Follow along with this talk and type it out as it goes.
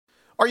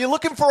Are you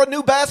looking for a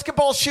new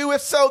basketball shoe?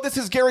 If so, this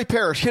is Gary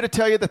Parrish here to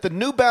tell you that the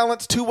New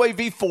Balance 2-Way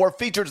V4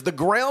 features the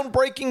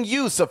groundbreaking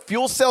use of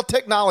fuel cell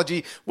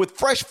technology with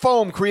fresh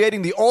foam,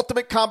 creating the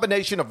ultimate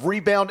combination of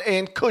rebound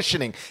and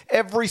cushioning.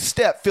 Every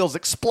step feels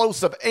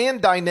explosive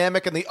and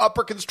dynamic, and the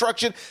upper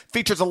construction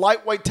features a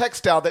lightweight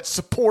textile that's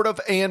supportive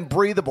and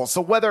breathable.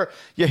 So whether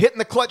you're hitting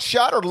the clutch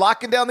shot or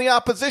locking down the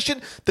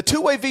opposition, the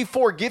 2-Way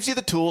V4 gives you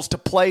the tools to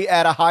play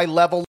at a high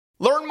level.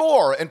 Learn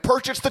more and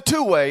purchase the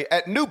 2-Way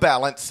at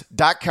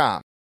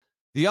newbalance.com.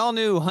 The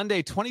all-new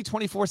Hyundai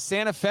 2024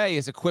 Santa Fe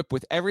is equipped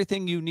with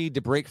everything you need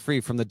to break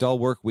free from the dull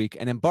work week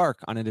and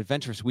embark on an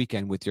adventurous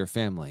weekend with your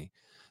family.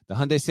 The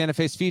Hyundai Santa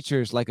Fe's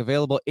features like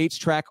available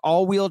H-Track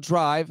all-wheel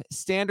drive,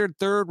 standard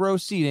third-row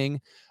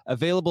seating,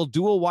 available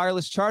dual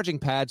wireless charging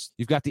pads.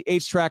 You've got the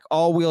H-Track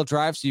all-wheel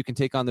drive so you can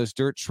take on those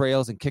dirt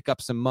trails and kick up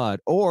some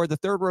mud. Or the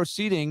third-row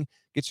seating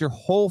gets your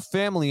whole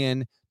family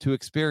in to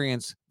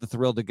experience the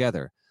thrill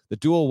together. The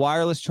dual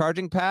wireless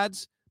charging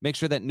pads make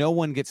sure that no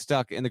one gets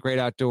stuck in the great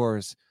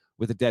outdoors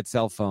with a dead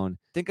cell phone.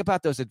 Think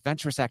about those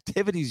adventurous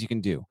activities you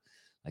can do.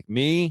 Like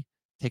me,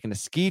 taking a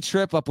ski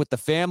trip up with the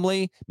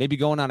family, maybe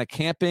going on a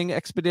camping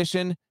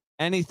expedition,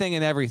 anything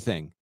and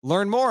everything.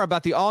 Learn more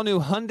about the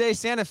all-new Hyundai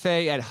Santa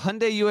Fe at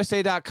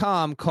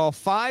HyundaiUSA.com. Call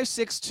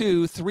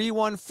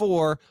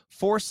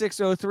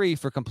 562-314-4603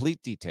 for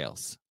complete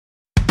details.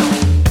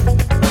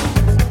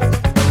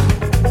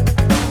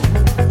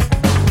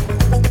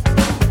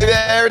 Hey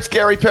there, it's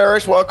Gary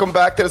Parrish. Welcome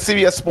back to the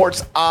CBS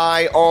Sports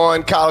Eye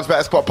on College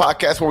Basketball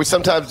Podcast, where we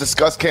sometimes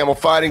discuss camel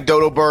fighting,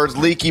 dodo birds,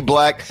 leaky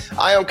black.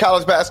 Eye on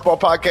College Basketball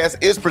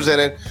Podcast is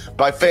presented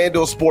by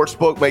FanDuel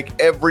Sportsbook. Make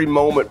every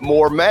moment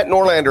more. Matt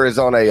Norlander is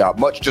on a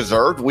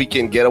much-deserved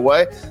weekend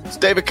getaway. It's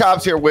David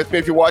Cobb's here with me.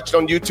 If you're watching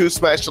on YouTube,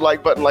 smash the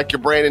like button like you're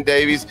Brandon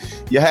Davies.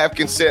 You have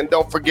consent.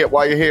 Don't forget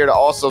while you're here to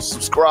also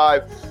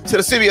subscribe to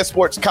the CBS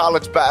Sports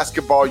College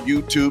Basketball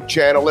YouTube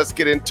channel. Let's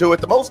get into it.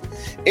 The most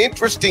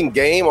interesting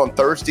game on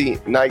Thursday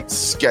night's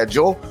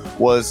schedule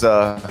was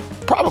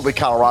probably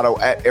Colorado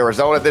at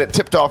Arizona. Then it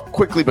tipped off,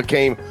 quickly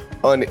became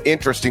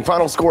uninteresting.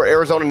 Final score,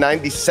 Arizona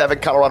 97,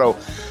 Colorado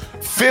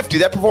 50.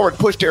 That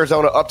performance pushed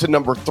Arizona up to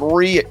number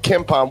 3 at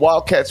KenPom.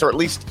 Wildcats are at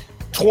least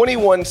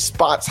 21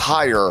 spots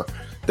higher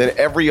than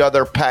every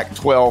other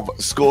Pac-12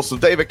 school. So,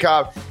 David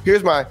Cobb,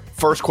 here's my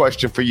first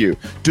question for you.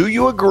 Do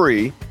you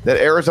agree that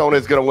Arizona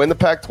is going to win the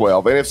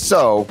Pac-12? And if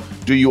so,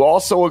 do you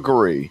also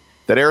agree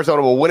that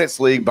Arizona will win its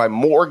league by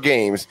more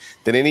games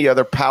than any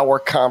other power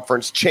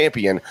conference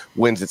champion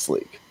wins its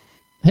league?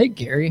 Hey,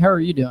 Gary, how are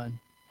you doing?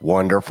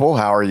 Wonderful.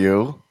 How are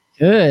you?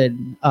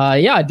 Good.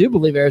 Yeah, I do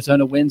believe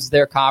Arizona wins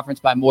their conference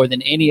by more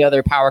than any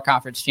other power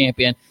conference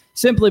champion,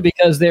 simply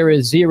because there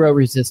is zero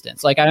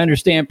resistance. Like, I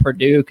understand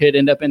Purdue could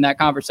end up in that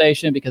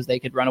conversation because they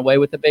could run away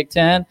with the Big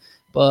Ten,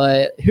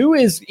 but who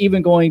is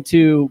even going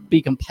to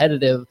be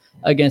competitive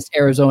against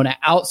Arizona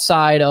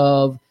outside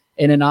of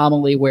an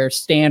anomaly where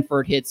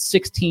Stanford hits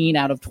 16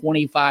 out of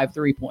 25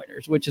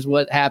 three-pointers, which is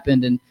what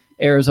happened in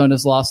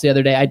Arizona's loss the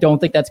other day. I don't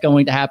think that's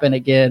going to happen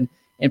again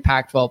in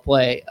Pac-12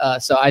 play.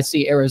 So I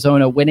see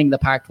Arizona winning the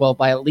Pac-12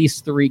 by at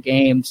least 3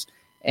 games.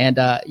 And,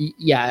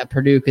 yeah,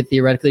 Purdue could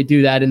theoretically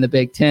do that in the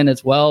Big Ten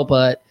as well,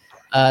 but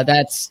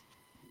that's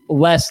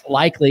less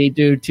likely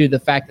due to the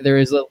fact that there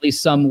is at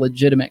least some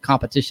legitimate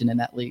competition in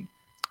that league.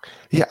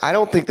 Yeah, I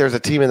don't think there's a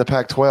team in the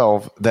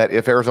Pac-12 that,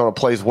 if Arizona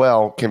plays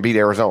well, can beat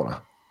Arizona.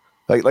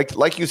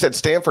 Like you said,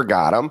 Stanford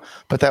got them,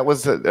 but that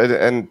was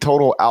a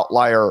total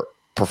outlier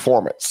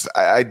performance.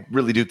 I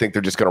really do think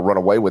they're just going to run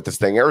away with this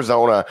thing.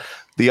 Arizona,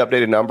 the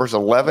updated numbers,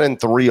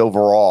 11-3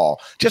 overall,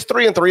 just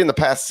 3-3 in the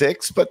past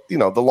 6. But the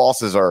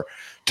losses are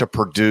to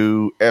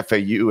Purdue,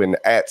 FAU, and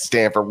at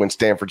Stanford when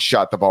Stanford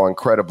shot the ball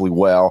incredibly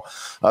well.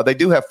 They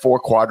do have 4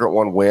 quadrant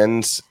 1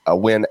 wins. A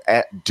win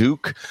at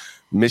Duke,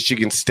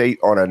 Michigan State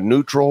on a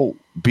neutral,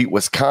 beat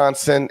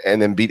Wisconsin,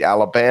 and then beat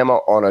Alabama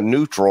on a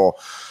neutral.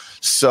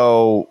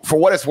 So, for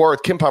what it's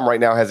worth, KenPom right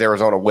now has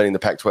Arizona winning the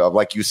Pac-12,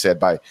 like you said,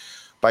 by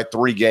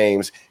 3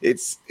 games.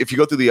 If you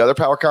go through the other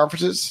power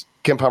conferences,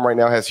 KenPom right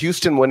now has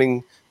Houston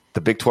winning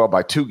the Big 12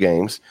 by 2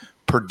 games,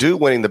 Purdue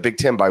winning the Big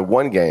 10 by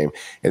 1 game,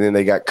 and then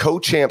they got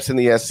co-champs in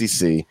the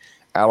SEC,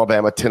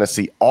 Alabama,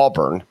 Tennessee,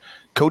 Auburn,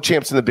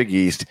 co-champs in the Big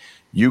East,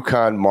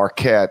 UConn,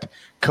 Marquette,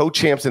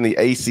 co-champs in the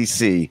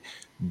ACC,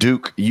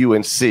 Duke,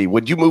 UNC.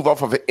 Would you move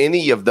off of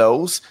any of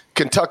those?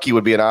 Kentucky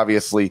would be an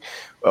obvious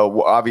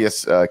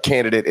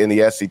candidate in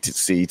the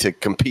SEC to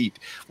compete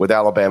with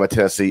Alabama,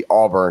 Tennessee,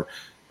 Auburn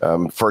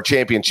for a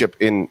championship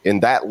in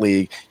that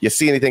league. You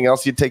see anything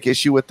else you'd take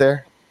issue with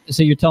there?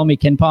 So you're telling me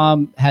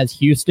KenPom has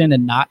Houston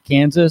and not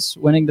Kansas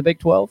winning the Big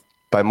 12?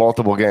 By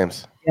multiple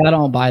games. Yeah, I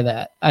don't buy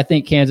that. I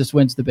think Kansas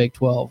wins the Big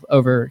 12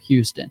 over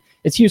Houston.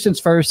 It's Houston's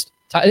first.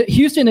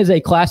 Houston is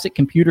a classic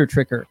computer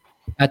tricker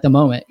at the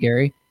moment,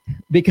 Gary.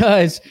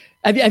 Because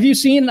have you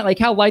seen like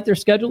how light their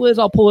schedule is?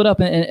 I'll pull it up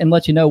and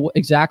let you know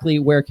exactly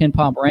where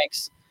KenPom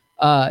ranks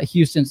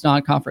Houston's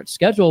non-conference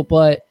schedule,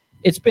 but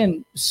it's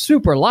been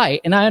super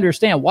light, and I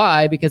understand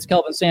why, because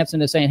Kelvin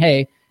Sampson is saying,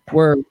 hey,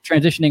 we're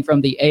transitioning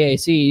from the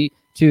AAC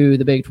to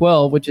the Big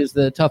 12, which is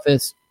the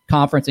toughest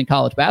conference in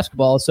college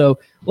basketball. So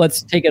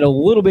let's take it a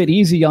little bit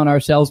easy on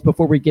ourselves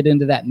before we get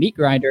into that meat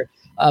grinder.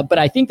 But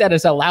I think that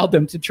has allowed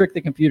them to trick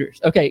the computers.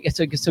 Okay,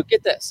 so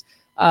get this.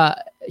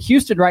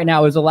 Houston right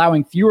now is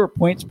allowing fewer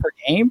points per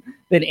game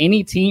than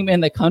any team in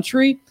the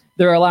country.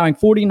 They're allowing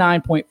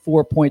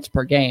 49.4 points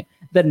per game.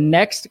 The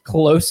next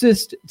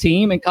closest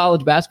team in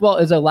college basketball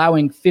is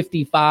allowing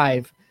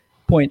 55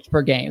 points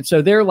per game.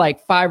 So they're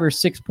like 5 or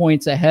 6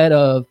 points ahead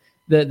of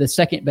the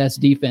second best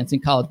defense in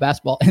college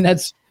basketball. And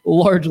that's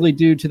largely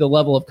due to the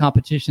level of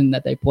competition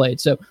that they played.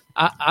 So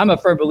I'm a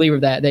firm believer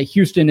that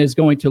Houston is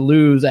going to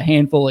lose a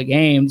handful of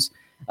games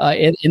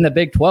in the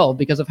Big 12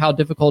 because of how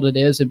difficult it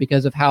is and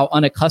because of how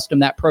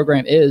unaccustomed that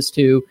program is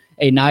to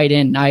a night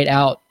in, night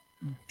out,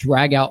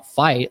 drag out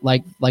fight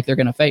like they're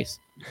going to face.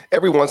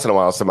 Every once in a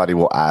while, somebody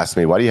will ask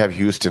me, why do you have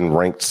Houston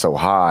ranked so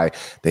high?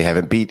 They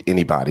haven't beat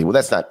anybody. Well,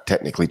 that's not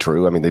technically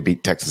true. I mean, they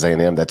beat Texas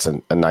A&M. That's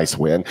a nice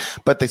win.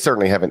 But they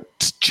certainly haven't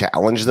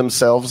challenged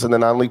themselves in the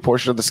non-league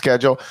portion of the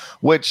schedule,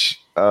 which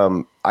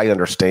I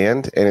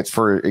understand. And it's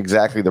for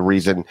exactly the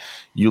reason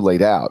you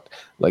laid out.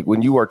 Like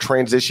when you are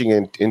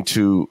transitioning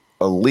into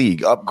a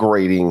league,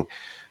 upgrading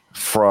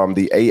from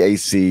the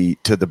AAC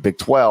to the Big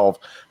 12,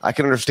 I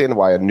can understand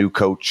why a new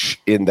coach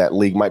in that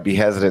league might be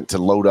hesitant to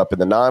load up in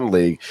the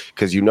non-league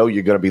because you know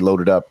you're going to be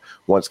loaded up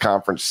once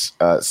conference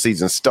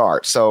season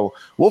starts. So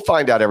we'll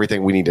find out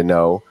everything we need to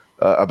know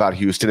about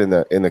Houston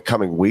in the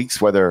coming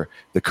weeks, whether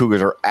the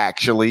Cougars are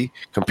actually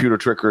computer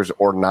trickers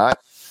or not.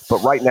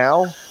 But right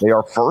now, they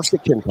are first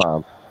at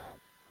KenPom,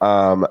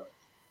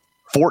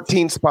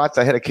 14 spots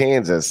ahead of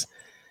Kansas.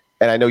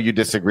 And I know you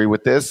disagree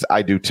with this.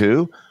 I do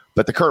too.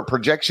 But the current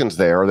projections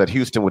there are that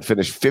Houston would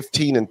finish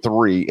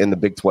 15-3 in the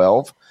Big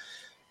 12,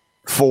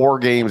 4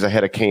 games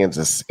ahead of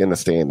Kansas in the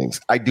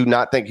standings. I do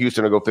not think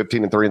Houston will go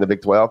 15-3 in the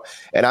Big 12,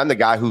 and I'm the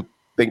guy who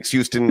thinks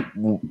Houston,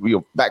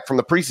 back from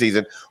the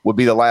preseason, would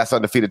be the last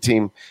undefeated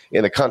team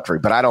in the country.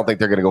 But I don't think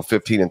they're going to go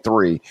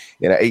 15-3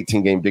 in an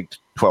 18-game Big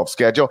 12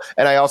 schedule,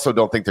 and I also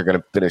don't think they're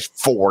going to finish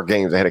 4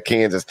 games ahead of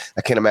Kansas.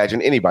 I can't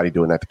imagine anybody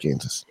doing that to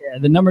Kansas. Yeah,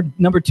 the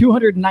number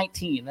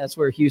 219. That's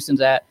where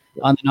Houston's at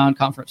on the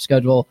non-conference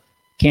schedule.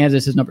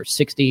 Kansas is number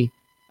 60.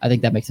 I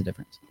think that makes a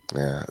difference.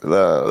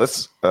 Yeah.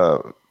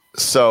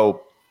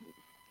 So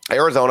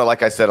Arizona,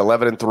 like I said,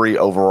 11-3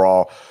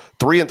 overall,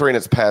 3-3 in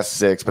its past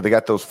 6, but they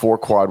got those 4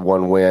 quad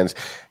 1 wins.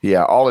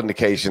 Yeah, all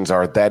indications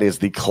are that is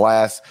the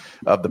class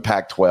of the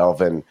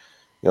Pac-12. And,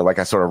 like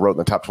I sort of wrote in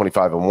the top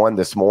 25 and 1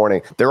 this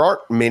morning, there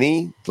aren't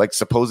many like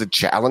supposed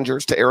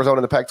challengers to Arizona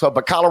in the Pac-12,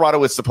 but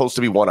Colorado is supposed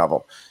to be one of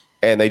them.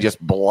 And they just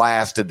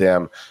blasted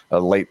them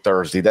late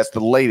Thursday. That's the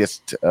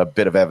latest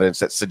bit of evidence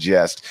that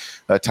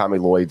suggests Tommy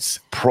Lloyd's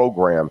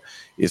program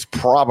is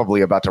probably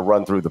about to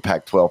run through the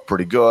Pac-12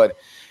 pretty good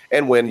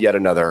and win yet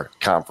another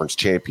conference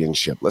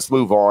championship. Let's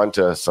move on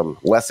to some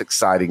less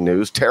exciting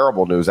news,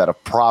 terrible news out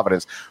of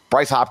Providence.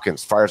 Bryce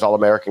Hopkins, Friars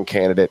All-American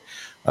candidate,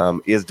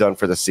 is done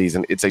for the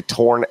season. It's a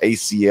torn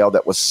ACL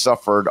that was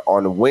suffered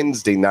on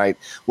Wednesday night.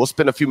 We'll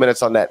spend a few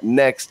minutes on that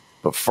next,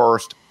 but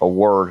first, a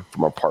word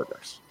from our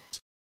partners.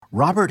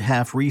 Robert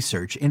Half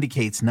research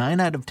indicates 9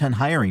 out of 10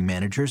 hiring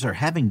managers are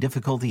having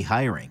difficulty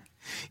hiring.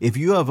 If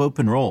you have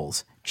open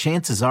roles,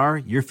 chances are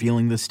you're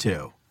feeling this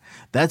too.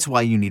 That's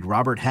why you need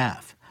Robert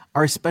Half.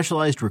 Our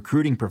specialized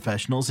recruiting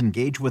professionals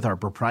engage with our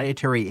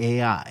proprietary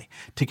AI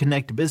to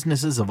connect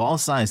businesses of all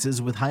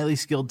sizes with highly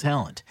skilled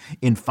talent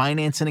in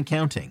finance and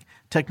accounting,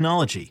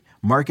 technology,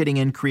 marketing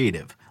and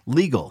creative,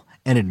 legal,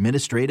 and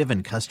administrative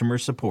and customer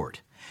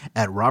support.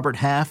 At Robert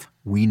Half,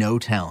 we know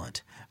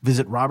talent.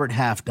 Visit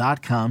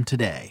roberthalf.com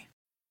today.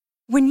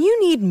 When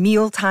you need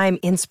mealtime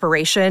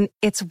inspiration,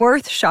 it's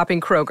worth shopping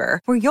Kroger,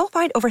 where you'll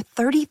find over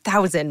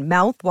 30,000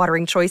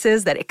 mouth-watering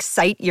choices that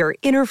excite your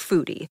inner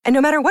foodie. And no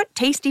matter what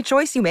tasty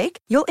choice you make,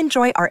 you'll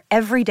enjoy our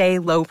everyday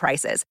low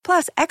prices,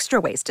 plus extra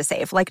ways to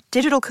save, like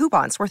digital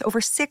coupons worth over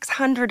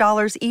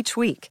 $600 each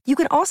week. You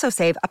can also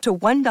save up to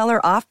 $1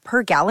 off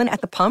per gallon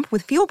at the pump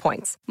with fuel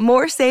points.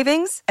 More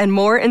savings and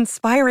more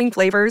inspiring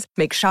flavors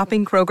make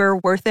shopping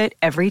Kroger worth it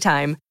every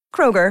time.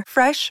 Kroger,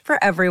 fresh for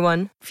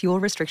everyone. Fuel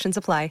restrictions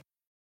apply.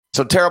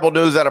 So terrible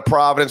news out of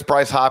Providence.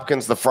 Bryce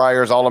Hopkins, the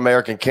Friars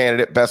All-American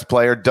candidate, best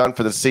player, done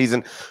for the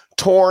season.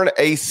 Torn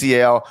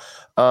ACL.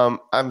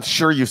 I'm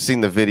sure you've seen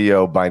the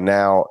video by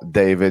now,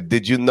 David.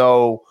 Did you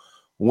know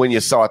when you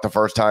saw it the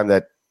first time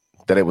that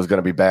it was going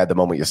to be bad the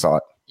moment you saw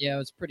it? Yeah, it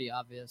was pretty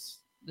obvious.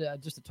 Yeah,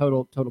 just a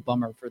total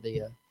bummer for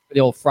the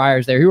old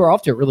Friars there, who are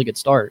off to a really good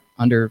start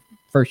under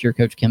first-year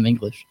coach Kim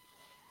English.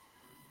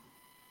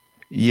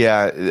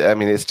 Yeah, I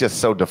mean, it's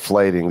just so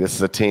deflating. This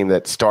is a team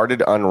that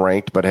started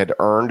unranked but had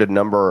earned a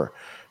number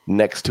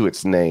next to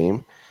its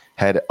name,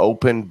 had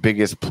opened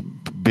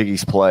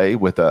Biggie's play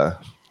with a,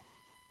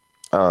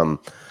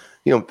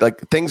 like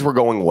things were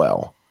going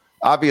well.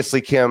 Obviously,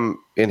 Kim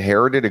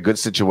inherited a good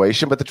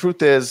situation, but the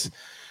truth is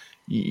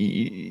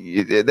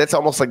that's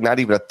almost like not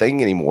even a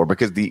thing anymore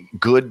because the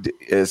good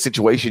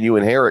situation you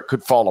inherit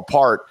could fall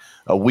apart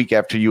a week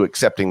after you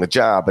accepting the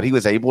job. But he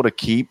was able to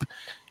keep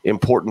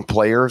important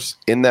players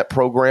in that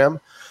program.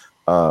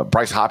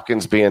 Bryce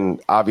Hopkins being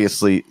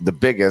obviously the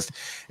biggest,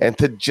 and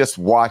to just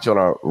watch on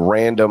a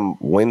random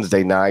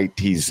Wednesday night,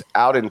 he's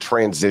out in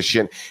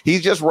transition.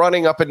 He's just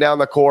running up and down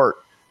the court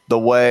the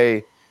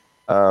way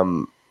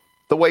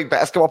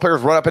basketball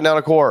players run up and down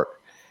the court.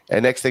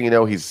 And next thing you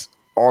know, he's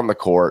on the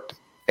court.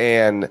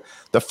 And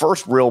the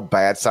first real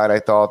bad sign, I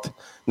thought,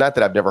 not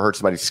that I've never heard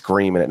somebody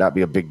scream and it not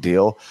be a big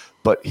deal,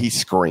 but he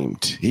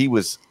screamed.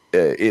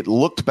 It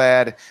looked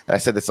bad. And I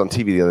said this on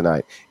TV the other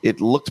night.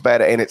 It looked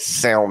bad and it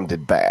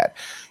sounded bad.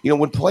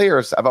 When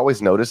players, I've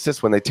always noticed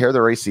this, when they tear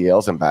their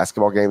ACLs in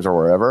basketball games or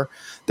wherever,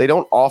 they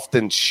don't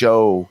often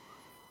show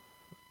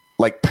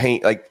like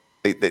pain, like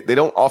they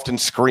don't often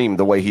scream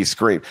the way he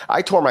screamed.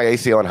 I tore my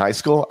ACL in high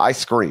school. I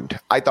screamed.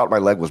 I thought my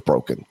leg was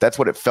broken. That's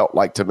what it felt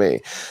like to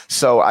me.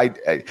 So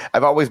I've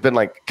always been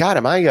like, God,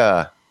 am I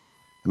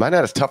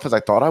not as tough as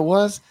I thought I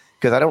was?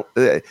 Because I don't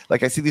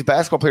I see these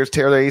basketball players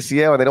tear their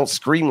ACL and they don't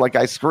scream like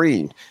I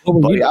screamed.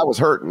 Buddy, I was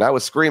hurting. I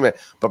was screaming.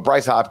 But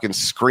Bryce Hopkins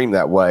screamed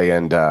that way.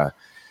 And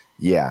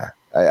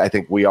I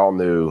think we all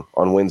knew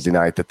on Wednesday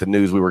night that the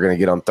news we were going to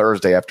get on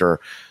Thursday after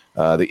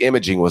the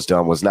imaging was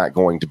done was not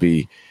going to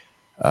be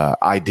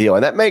ideal.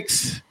 And that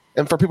makes,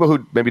 and for people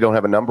who maybe don't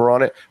have a number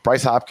on it,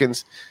 Bryce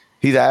Hopkins,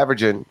 he's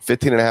averaging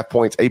 15.5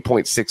 points,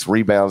 8.6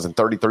 rebounds, and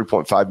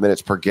 33.5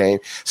 minutes per game.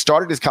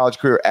 Started his college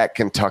career at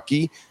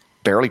Kentucky,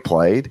 barely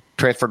played.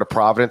 Transferred to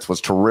Providence, was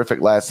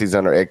terrific last season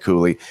under Ed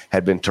Cooley,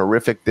 had been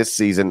terrific this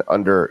season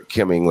under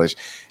Kim English,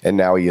 and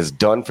now he is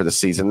done for the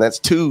season. That's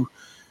two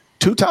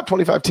top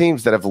 25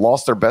 teams that have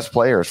lost their best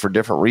players for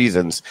different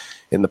reasons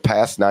in the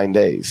past 9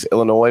 days.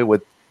 Illinois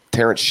with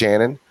Terrence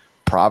Shannon,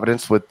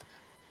 Providence with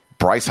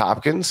Bryce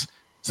Hopkins.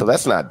 So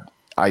that's not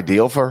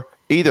ideal for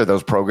either of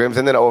those programs.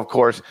 And then, of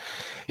course,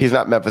 he's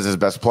not Memphis's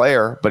best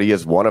player, but he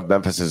is one of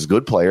Memphis's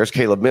good players.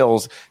 Caleb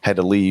Mills had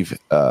to leave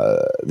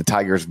the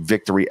Tigers'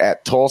 victory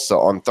at Tulsa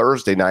on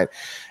Thursday night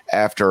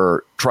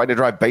after trying to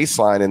drive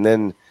baseline. And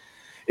then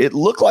it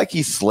looked like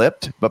he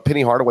slipped, but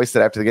Penny Hardaway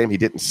said after the game he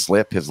didn't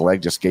slip. His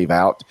leg just gave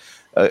out.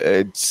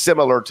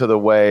 Similar to the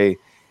way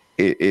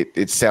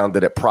it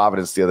sounded at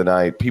Providence the other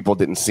night. People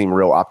didn't seem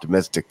real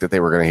optimistic that they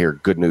were going to hear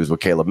good news with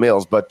Caleb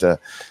Mills, but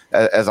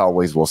as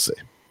always, we'll see.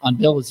 On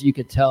Mills, you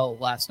could tell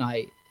last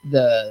night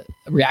the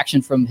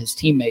reaction from his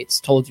teammates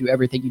told you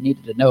everything you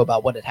needed to know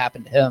about what had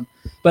happened to him.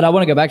 But I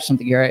want to go back to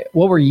something, Gary.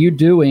 What were you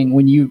doing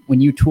when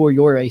you tore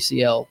your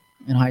ACL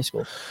in high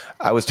school?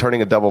 I was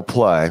turning a double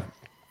play.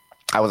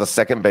 I was a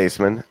second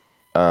baseman.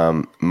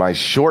 My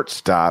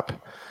shortstop.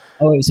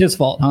 Oh, it was his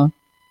fault, huh?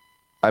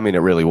 I mean, it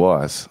really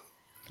was.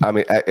 I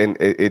mean, and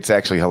it's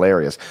actually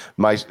hilarious.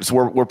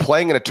 So we're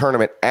playing in a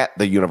tournament at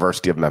the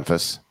University of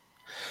Memphis.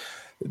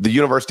 The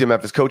University of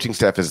Memphis coaching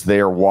staff is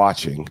there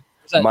watching.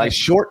 My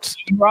shorts.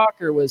 Rock,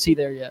 or was he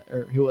there yet?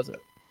 Or who was it?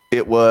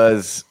 It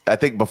was, I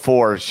think,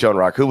 before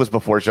Schoenrock. Who was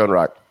before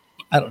Schoenrock?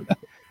 I don't know.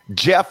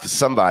 Jeff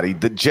somebody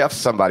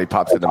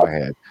pops into my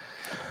head.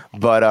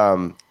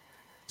 But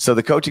so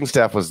the coaching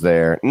staff was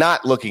there,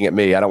 not looking at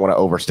me. I don't want to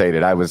overstate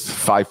it. I was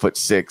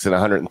 5'6" and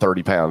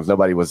 130 pounds.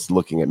 Nobody was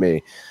looking at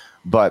me.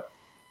 But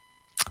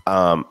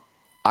I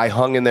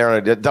hung in there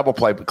on a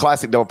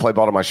classic double play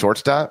ball to my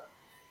shortstop.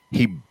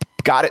 He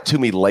got it to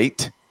me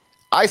late.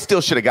 I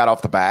still should have got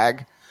off the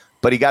bag,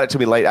 but he got it to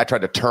me late. I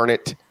tried to turn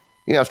it.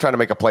 I was trying to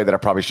make a play that I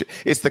probably should.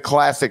 It's the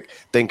classic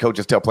thing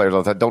coaches tell players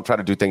all the time: don't try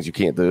to do things you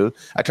can't do.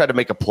 I tried to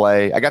make a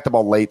play. I got the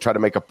ball late, tried to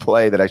make a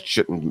play that I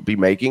shouldn't be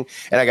making,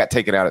 and I got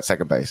taken out at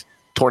second base.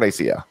 Torn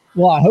ACL.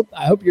 Well, I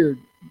hope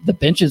the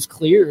bench is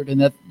cleared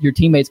and that your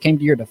teammates came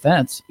to your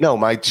defense. No,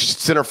 my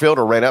center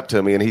fielder ran up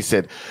to me and he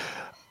said,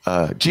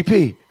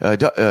 GP,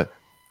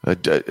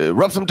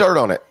 rub some dirt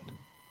on it.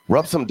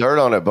 Rub some dirt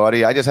on it,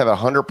 buddy. I just have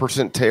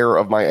 100% tear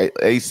of my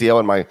ACL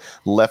in my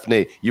left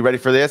knee. You ready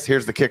for this?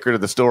 Here's the kicker to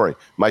the story.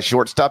 My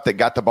shortstop that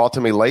got the ball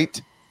to me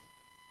late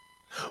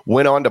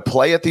went on to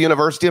play at the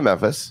University of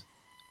Memphis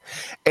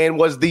and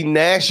was the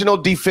National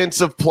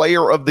Defensive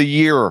Player of the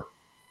Year,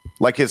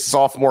 like his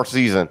sophomore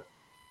season.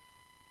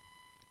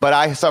 But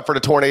I suffered a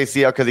torn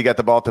ACL because he got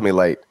the ball to me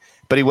late.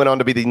 But he went on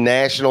to be the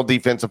National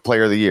Defensive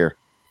Player of the Year.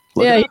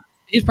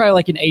 He's probably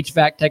like an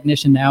HVAC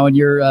technician now, and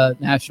you're a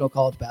national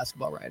college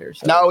basketball writer.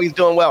 So. No, he's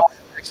doing well.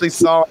 I actually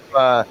saw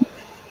him,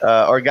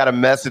 or got a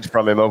message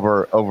from him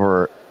over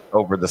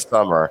the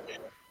summer.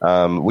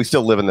 We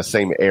still live in the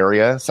same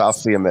area, so I'll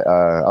see him.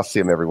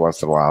 Every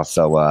once in a while.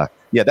 So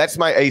that's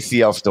my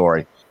ACL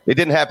story. It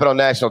didn't happen on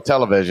national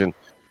television,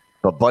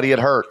 but buddy, it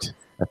hurt.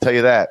 I tell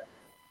you that,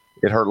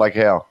 it hurt like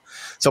hell.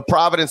 So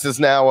Providence is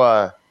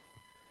now.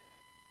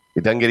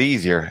 It doesn't get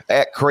easier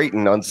at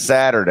Creighton on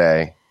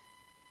Saturday.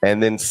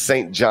 And then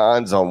St.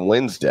 John's on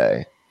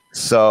Wednesday.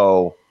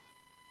 So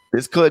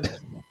this could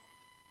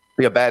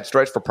be a bad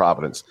stretch for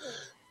Providence.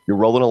 You're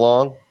rolling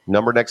along,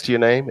 number next to your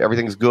name,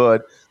 everything's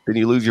good. Then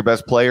you lose your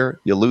best player.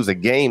 You lose a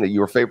game that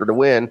you were favored to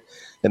win.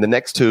 And the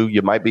next two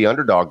you might be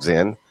underdogs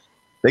in.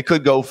 They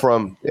could go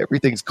from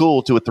everything's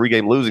cool to a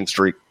 3-game losing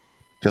streak,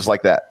 just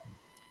like that.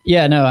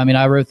 Yeah, no, I mean,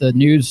 I wrote the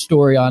news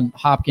story on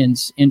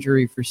Hopkins'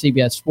 injury for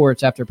CBS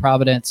Sports after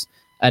Providence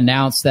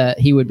announced that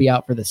he would be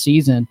out for the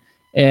season.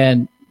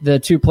 And the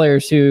two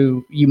players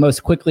who you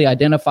most quickly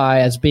identify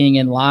as being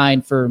in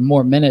line for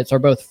more minutes are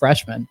both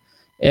freshmen.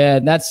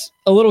 And that's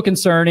a little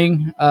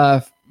concerning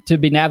to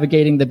be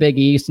navigating the Big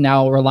East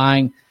now,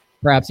 relying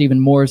perhaps even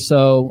more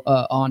so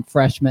on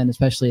freshmen,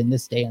 especially in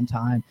this day and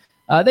time.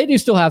 They do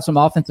still have some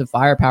offensive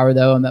firepower,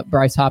 though, and that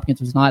Bryce Hopkins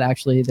was not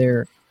actually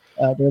their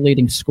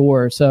leading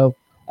scorer. So,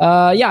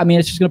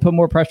 it's just going to put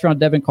more pressure on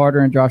Devin Carter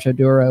and Josh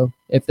Oduro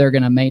if they're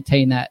going to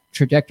maintain that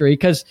trajectory.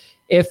 Because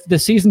if the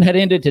season had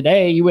ended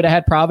today, you would have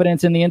had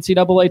Providence in the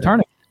NCAA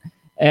tournament.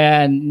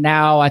 And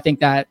now I think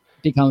that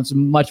becomes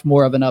much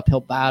more of an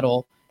uphill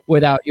battle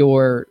without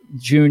your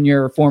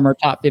junior, former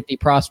top 50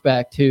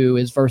 prospect who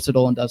is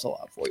versatile and does a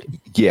lot for you.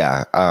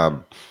 Yeah.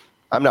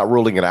 I'm not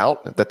ruling it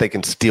out that they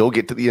can still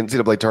get to the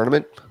NCAA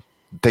tournament.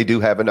 They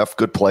do have enough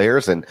good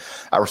players, and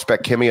I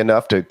respect Kimmy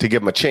enough to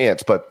give them a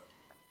chance, but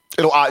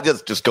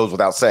it just goes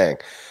without saying.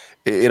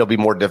 It'll be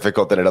more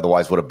difficult than it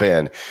otherwise would have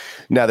been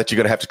now that you're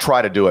going to have to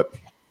try to do it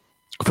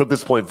from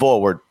this point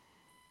forward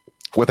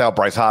without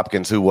Bryce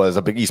Hopkins, who was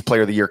a Big East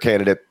Player of the Year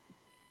candidate,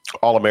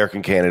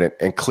 All-American candidate,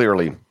 and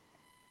clearly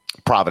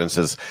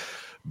Providence's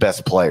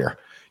best player.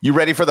 You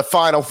ready for the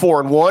Final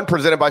 4-1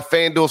 presented by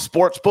FanDuel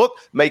Sportsbook?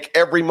 Make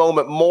every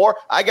moment more.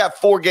 I got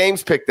 4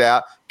 games picked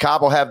out.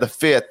 Cobb will have the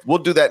 5th. We'll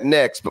do that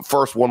next, but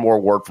first, one more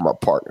word from our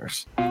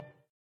partners.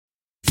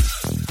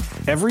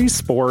 Every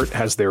sport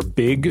has their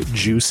big,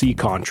 juicy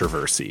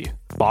controversy.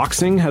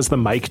 Boxing has the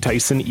Mike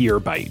Tyson ear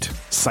bite.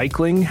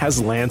 Cycling has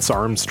Lance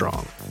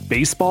Armstrong.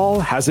 Baseball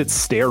has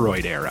its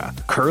steroid era.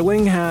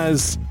 Curling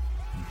has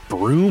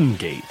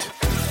Broomgate.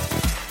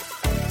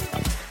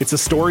 It's a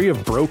story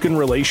of broken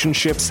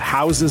relationships,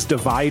 houses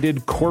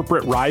divided,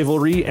 corporate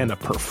rivalry, and a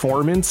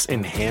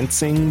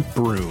performance-enhancing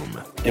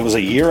broom. It was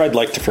a year I'd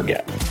like to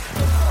forget.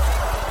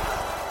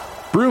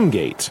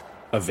 Broomgate.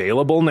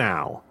 Available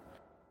now.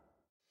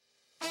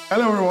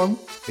 Hello everyone,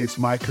 it's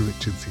Micah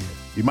Richards here.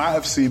 You might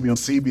have seen me on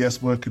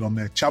CBS working on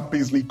their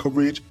Champions League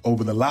coverage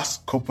over the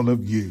last couple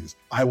of years.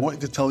 I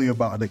wanted to tell you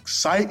about an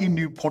exciting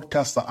new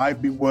podcast that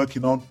I've been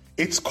working on.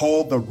 It's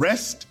called The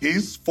Rest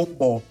is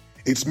Football.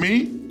 It's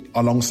me,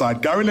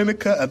 alongside Gary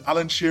Lineker and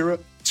Alan Shearer,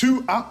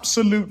 2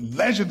 absolute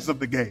legends of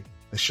the game.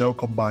 The show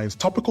combines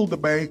topical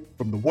debate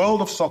from the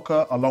world of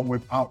soccer along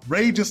with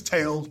outrageous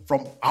tales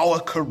from our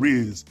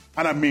careers.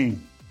 And I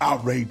mean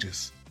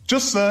outrageous.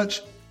 Just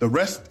search The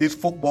Rest is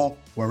Football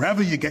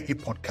wherever you get your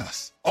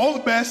podcasts. All the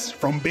best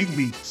from Big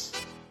Meats.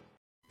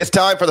 It's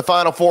time for the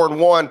Final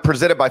 4-1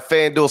 presented by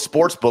FanDuel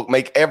Sportsbook.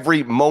 Make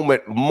every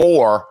moment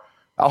more.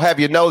 I'll have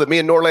you know that me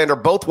and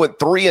Norlander both went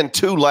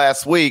 3-2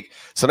 last week.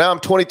 So now I'm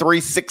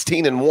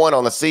 23-16-1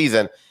 on the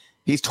season.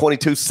 He's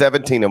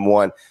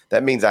 22-17-1.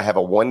 That means I have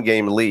a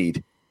one-game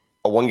lead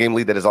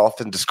that is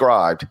often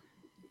described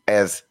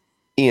as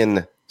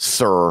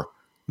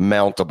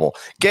insurmountable.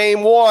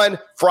 Game 1,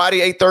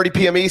 Friday, 8:30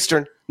 p.m.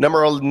 Eastern.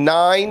 Number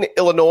 9,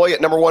 Illinois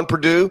at number 1,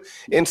 Purdue,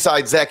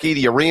 inside Zach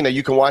Edey Arena.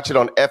 You can watch it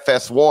on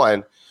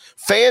FS1.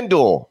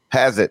 FanDuel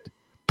has it,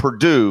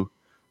 Purdue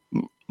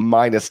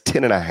minus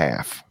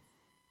 10.5.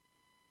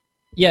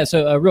 Yeah,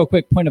 so a real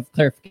quick point of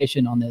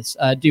clarification on this.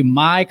 Do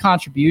my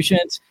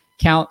contributions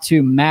count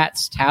to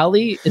Matt's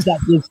tally? Is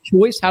that his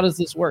choice? How does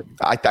this work?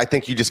 I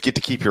think you just get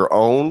to keep your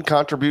own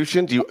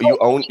contributions. You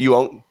own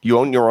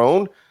your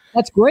own.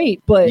 That's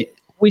great, but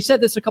we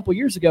said this a couple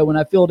years ago when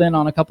I filled in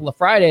on a couple of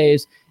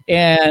Fridays,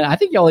 and I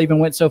think y'all even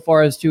went so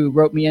far as to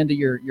rope me into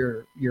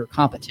your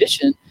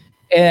competition,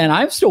 and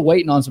I'm still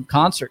waiting on some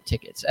concert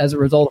tickets as a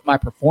result of my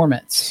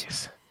performance.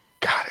 Jeez.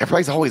 God,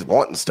 everybody's always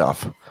wanting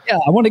stuff. Yeah,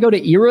 I want to go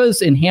to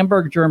Eras in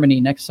Hamburg,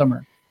 Germany next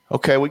summer.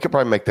 Okay, we could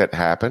probably make that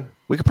happen.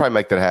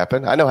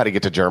 I know how to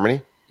get to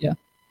Germany. Yeah.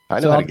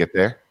 I know how to get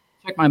there.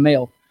 Check my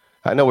mail.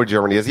 I know where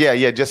Germany is.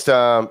 Yeah, just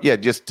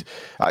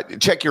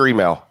check your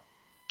email.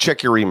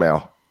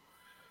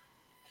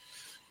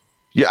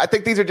 Yeah, I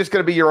think these are just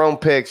going to be your own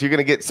picks. You're going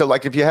to get, so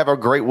like if you have a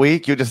great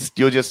week, you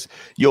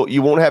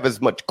won't have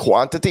as much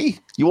quantity.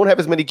 You won't have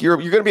as many. You're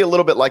going to be a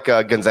little bit like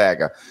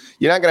Gonzaga.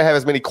 You're not going to have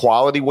as many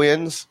quality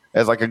wins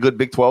as like a good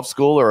Big 12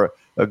 school or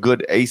a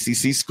good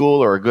ACC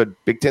school or a good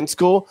Big 10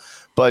 school.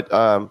 But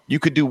you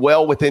could do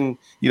well within,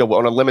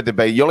 on a limited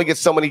base. You only get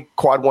so many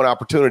quad 1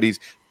 opportunities.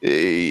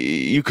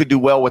 You could do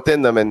well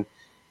within them and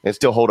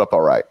still hold up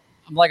all right.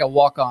 I'm like a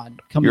walk-on.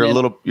 You're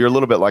a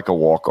little bit like a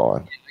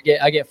walk-on.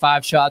 I get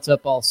 5 shots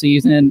up all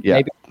season.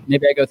 Yeah.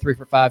 Maybe I go 3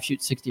 for 5, shoot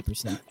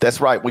 60%.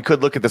 That's right. We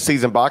could look at the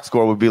season box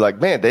score. We'd be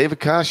like, man, David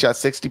Kahn shot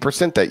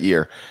 60% that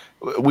year.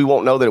 We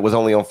won't know that it was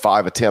only on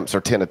 5 attempts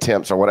or 10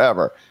 attempts or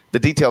whatever. The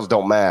details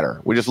don't matter.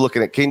 We're just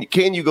looking at can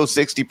you go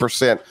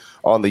 60%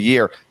 on the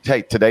year?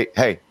 Hey, today,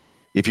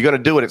 if you're going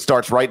to do it, it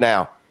starts right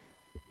now.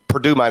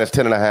 Purdue minus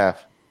 10.5.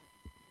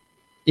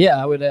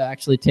 Yeah, I would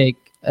actually take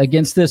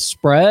against this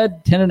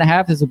spread.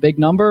 10.5 is a big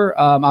number.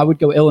 I would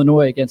go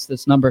Illinois against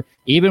this number,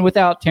 even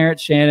without Terrence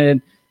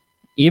Shannon,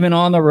 even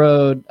on the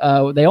road.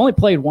 They only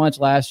played once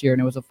last year,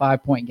 and it was a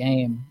 5-point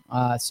game.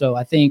 So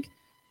I think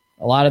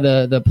a lot of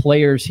the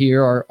players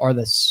here are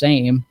the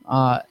same.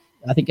 I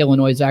think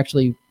Illinois is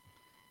actually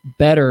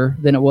better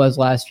than it was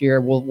last year.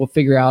 We'll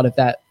figure out if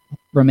that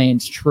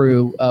remains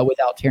true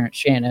without Terrence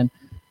Shannon.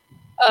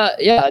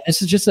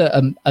 This is just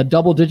a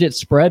double-digit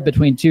spread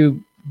between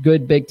two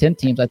good Big Ten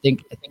teams. I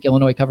think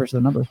Illinois covers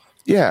the number.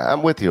 Yeah,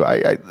 I'm with you.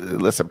 I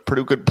listen,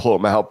 Purdue could pull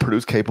them out.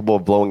 Purdue's capable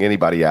of blowing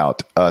anybody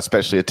out,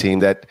 especially a team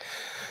that,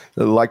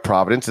 like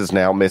Providence, is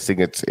now missing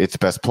its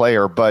best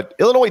player. But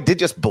Illinois did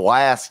just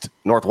blast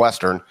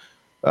Northwestern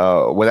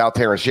without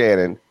Terrence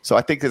Shannon. So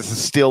I think this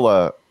is still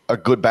a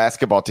good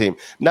basketball team.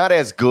 Not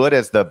as good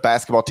as the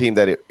basketball team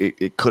that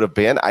it could have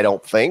been, I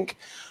don't think,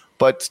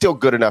 but still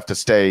good enough to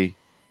stay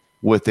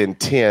within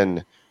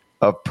 10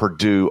 of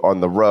Purdue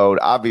on the road.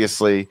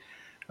 Obviously,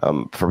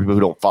 for people who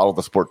don't follow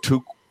the sport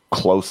too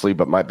closely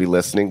but might be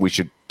listening, we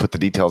should put the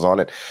details on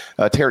it.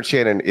 Terrence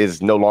Shannon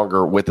is no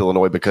longer with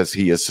Illinois because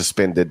he is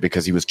suspended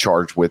because he was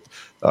charged with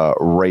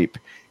rape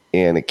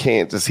in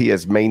Kansas. He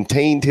has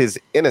maintained his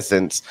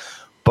innocence,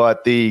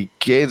 but the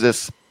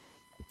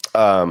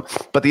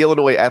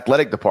Illinois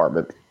athletic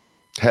department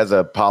has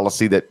a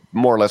policy that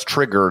more or less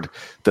triggered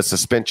the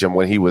suspension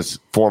when he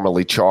was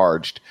formally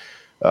charged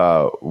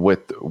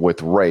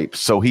with rape.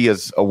 So he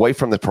is away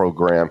from the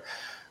program,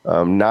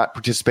 not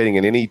participating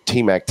in any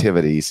team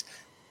activities.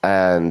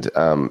 And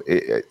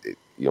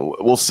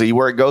we'll see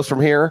where it goes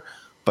from here.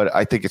 But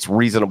I think it's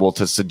reasonable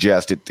to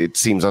suggest it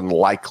seems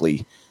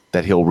unlikely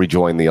that he'll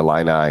rejoin the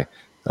Illini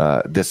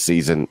this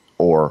season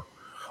or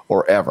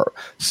ever.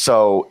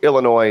 So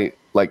Illinois,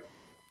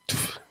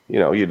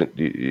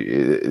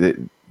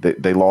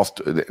 they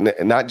lost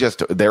not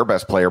just their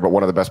best player, but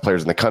one of the best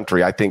players in the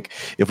country. I think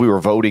if we were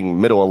voting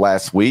middle of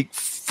last week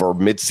for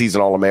midseason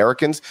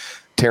All-Americans,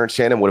 Terrence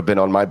Shannon would have been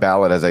on my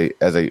ballot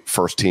as a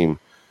first-team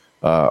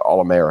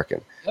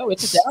All-American. No,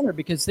 it's a downer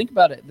because think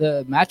about it.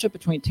 The matchup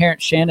between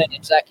Terrence Shannon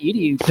and Zach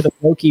Edey could have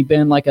low-key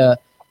been like a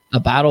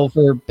battle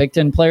for Big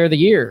Ten Player of the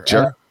Year.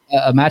 Sure.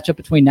 A matchup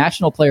between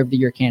National Player of the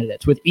Year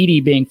candidates, with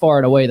Edey being far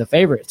and away the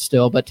favorite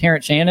still, but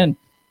Terrence Shannon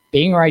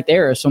being right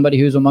there as somebody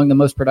who's among the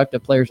most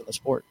productive players of the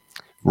sport.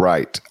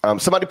 Right.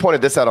 Somebody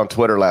pointed this out on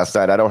Twitter last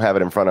night. I don't have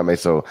it in front of me,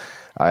 so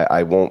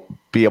I won't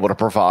be able to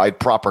provide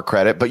proper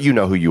credit, but you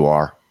know who you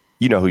are.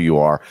 You know who you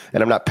are,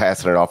 and I'm not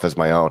passing it off as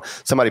my own.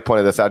 Somebody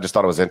pointed this out. I just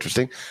thought it was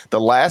interesting. The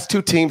last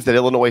two teams that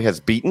Illinois has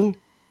beaten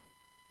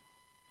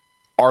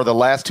are the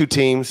last two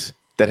teams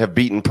that have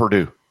beaten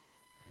Purdue.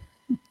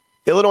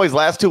 Illinois'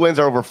 last two wins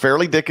are over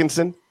Fairleigh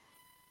Dickinson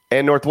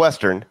and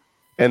Northwestern,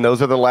 and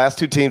those are the last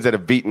two teams that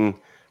have beaten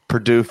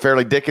Purdue.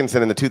 Fairleigh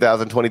Dickinson in the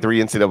 2023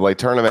 NCAA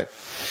tournament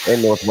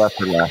and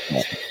Northwestern last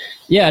night.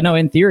 Yeah, no,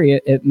 in theory,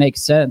 it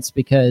makes sense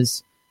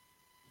because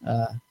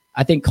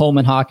I think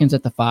Coleman Hawkins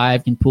at the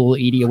 5 can pull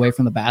Edey away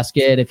from the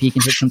basket. If he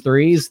can hit some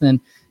threes, then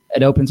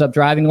it opens up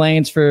driving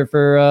lanes for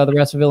the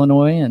rest of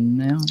Illinois,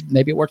 and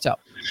maybe it works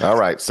out. All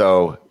right,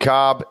 so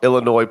Cobb,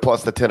 Illinois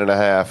plus the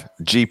 10.5.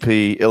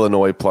 GP,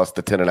 Illinois plus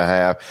the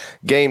 10.5.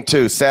 Game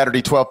 2,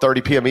 Saturday,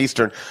 12:30 p.m.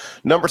 Eastern.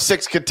 Number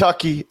 6,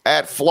 Kentucky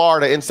at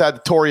Florida inside the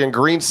Torian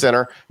Green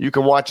Center. You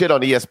can watch it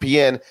on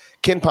ESPN.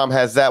 KenPom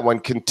has that one,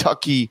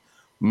 Kentucky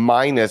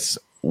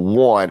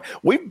 -1.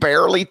 We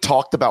barely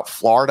talked about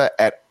Florida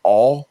at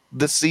all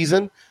this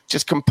season,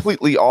 just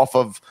completely off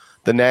of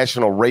the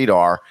national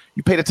radar.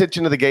 You paid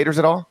attention to the Gators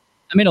at all?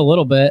 I mean, a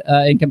little bit.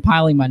 In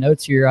compiling my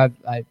notes here,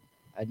 I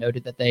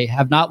noted that they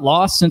have not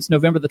lost since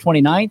November the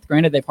 29th.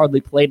 Granted, they've hardly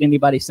played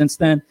anybody since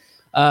then.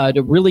 A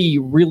really,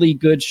 really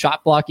good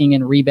shot blocking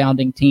and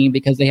rebounding team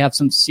because they have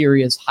some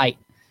serious height.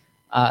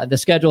 The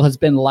schedule has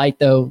been light,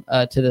 though,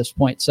 to this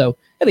point. So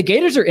the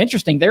Gators are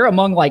interesting. They're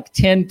among like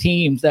 10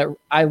 teams that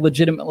I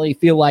legitimately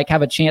feel like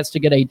have a chance to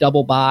get a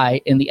double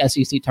bye in the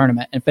SEC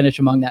tournament and finish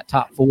among that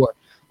top 4.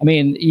 I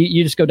mean,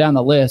 you just go down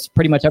the list.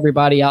 Pretty much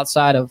everybody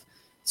outside of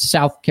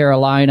South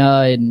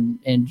Carolina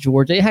and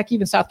Georgia. Heck,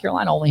 even South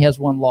Carolina only has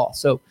one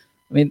loss. So,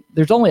 I mean,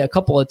 there's only a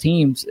couple of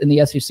teams in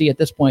the SEC at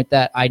this point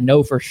that I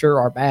know for sure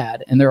are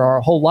bad. And there are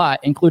a whole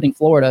lot, including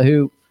Florida,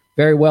 who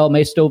very well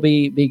may still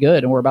be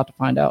good. And we're about to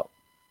find out.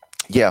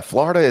 Yeah,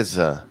 Florida is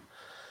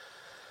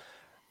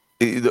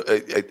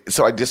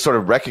so I just sort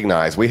of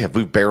recognize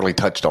we've barely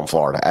touched on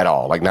Florida at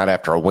all. Like not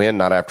after a win,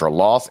 not after a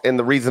loss. And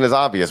the reason is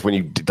obvious when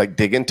you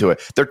dig into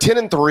it. They're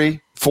 10-3,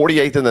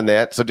 48th in the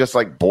net. So just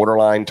like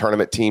borderline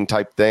tournament team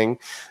type thing.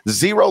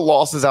 0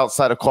 losses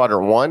outside of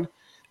quadrant 1,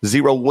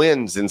 0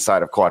 wins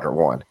inside of quadrant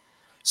 1.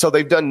 So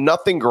they've done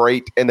nothing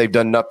great and they've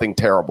done nothing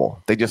terrible.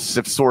 They just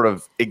have sort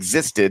of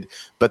existed,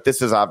 but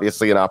this is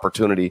obviously an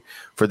opportunity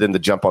for them to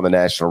jump on the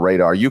national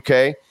radar.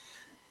 UK,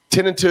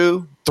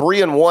 10-2,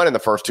 3-1 in the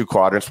first 2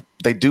 quadrants.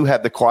 They do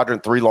have the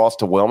quadrant 3 loss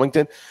to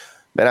Wilmington.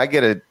 Man, I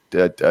get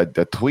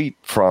a tweet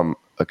from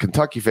a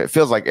Kentucky fan. It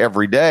feels like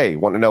every day.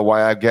 Want to know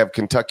why I have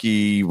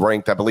Kentucky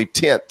ranked, I believe,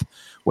 10th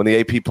when the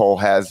AP poll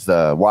has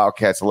the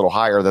Wildcats a little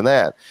higher than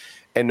that.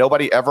 And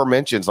nobody ever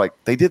mentions, like,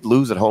 they did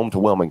lose at home to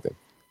Wilmington.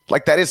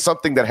 Like, that is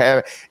something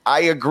that I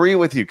agree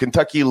with you.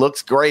 Kentucky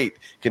looks great.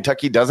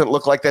 Kentucky doesn't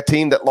look like that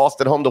team that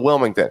lost at home to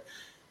Wilmington.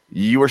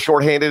 You were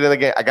shorthanded in the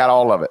game. I got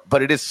all of it,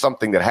 but it is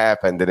something that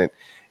happened, and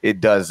it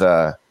does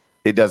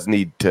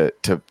need to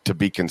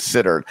be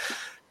considered.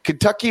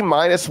 Kentucky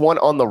 -1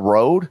 on the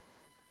road.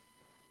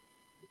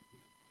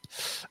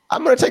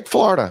 I'm going to take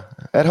Florida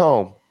at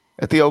home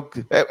at the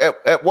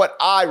at what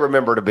I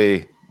remember to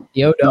be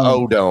the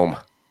O-Dome.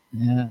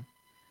 Yeah.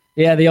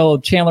 Yeah, the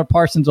old Chandler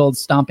Parsons old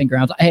stomping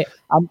grounds. Hey,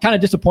 I'm kind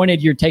of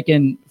disappointed you're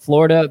taking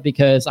Florida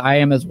because I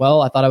am as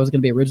well. I thought I was going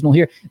to be original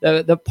here.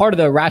 The part of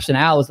the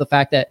rationale is the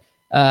fact that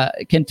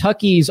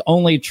Kentucky's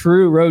only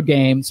true road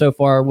game so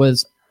far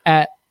was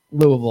at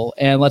Louisville.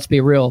 And let's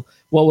be real,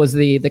 what was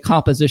the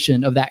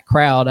composition of that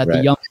crowd at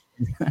the young?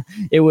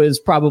 It was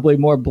probably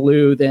more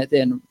blue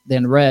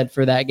than red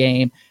for that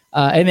game.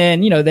 And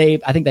then,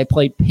 I think they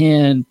played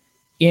Penn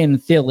in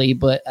Philly,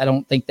 but I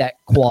don't think that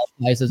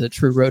qualifies as a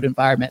true road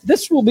environment.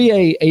 This will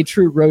be a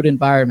true road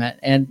environment,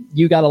 and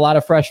you got a lot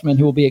of freshmen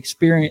who will be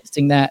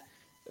experiencing that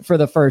for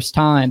the first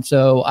time.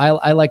 So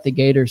I like the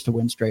Gators to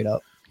win straight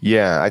up.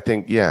 Yeah,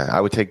 I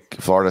would take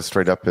Florida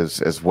straight up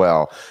as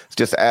well. It's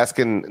just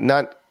asking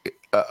not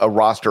a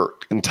roster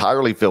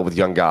entirely filled with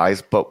young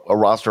guys, but a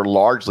roster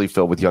largely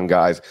filled with young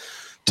guys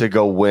to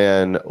go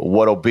win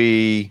what'll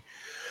be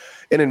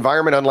an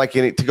environment unlike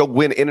any, to go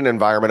win in an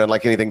environment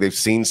unlike anything they've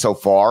seen so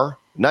far.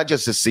 Not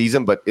just this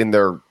season, but in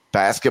their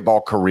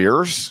basketball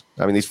careers.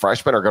 I mean, these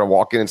freshmen are going to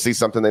walk in and see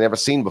something they've never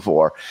seen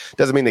before.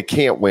 Doesn't mean they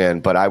can't win,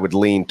 but I would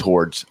lean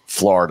towards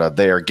Florida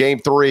there. Game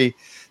 3,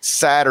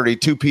 Saturday,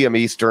 2 p.m.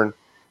 Eastern.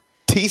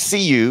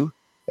 TCU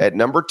at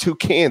number 2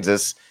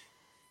 Kansas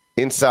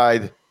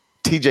inside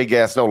TJ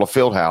Gasnola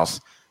Fieldhouse.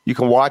 You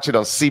can watch it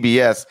on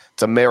CBS.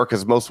 It's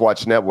America's most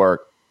watched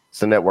network.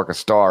 It's a network of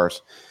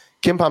stars.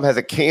 KenPom has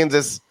a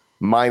Kansas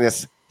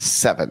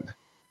 -7.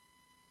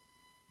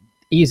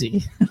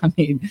 Easy. I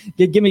mean,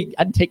 give me.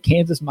 I'd take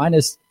Kansas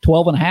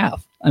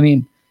 -12.5. I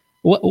mean,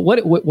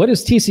 what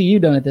has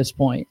TCU done at this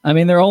point? I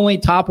mean, their only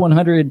top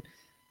 100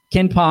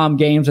 KenPom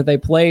games that they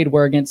played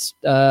were against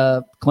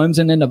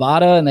Clemson and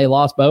Nevada, and they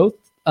lost both.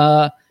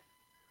 Yeah,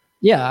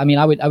 I mean,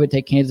 I would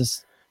take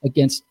Kansas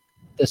against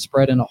the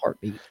spread in a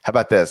heartbeat. How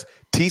about this?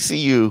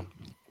 TCU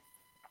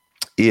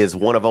is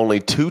one of only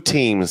 2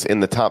 teams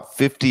in the top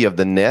 50 of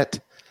the net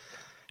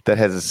that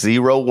has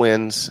 0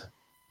 wins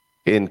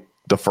in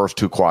the first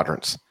 2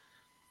 quadrants.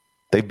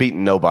 They've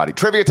beaten nobody.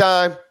 Trivia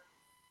time.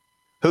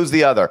 Who's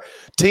the other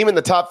team in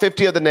the top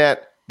 50 of the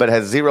net but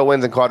has 0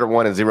 wins in quadrant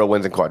 1 and 0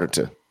 wins in quadrant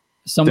 2?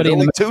 Somebody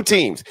only 2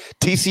 teams.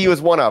 TCU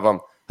is one of them.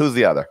 Who's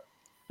the other?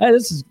 Hey,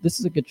 this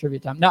is a good trivia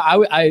time. No,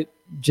 I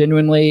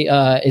genuinely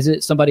is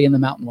it somebody in the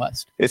Mountain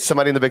West? It's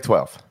somebody in the Big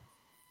 12.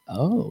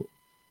 Oh,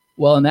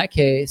 well, in that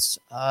case,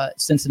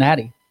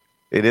 Cincinnati.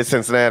 It is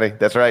Cincinnati.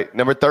 That's right.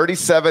 Number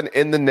 37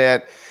 in the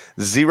net.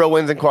 0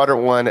 wins in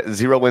quadrant 1,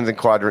 0 wins in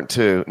quadrant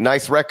 2.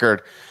 Nice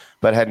record,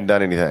 but hadn't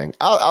done anything.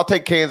 I'll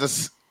take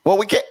Kansas. Well,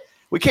 we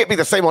can't be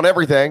the same on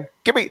everything.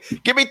 Give me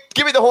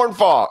the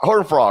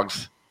Horned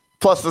Frogs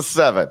plus the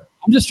 7.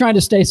 I'm just trying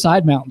to stay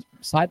side mountain.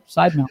 Side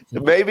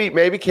mountain.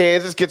 Maybe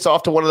Kansas gets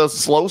off to one of those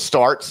slow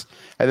starts,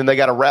 and then they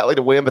got a rally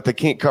to win, but they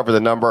can't cover the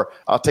number.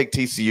 I'll take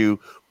TCU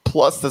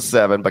plus the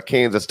 7, but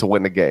Kansas to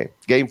win the game.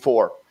 Game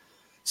 4,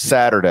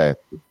 Saturday,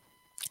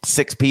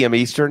 6 p.m.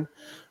 Eastern.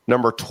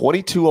 Number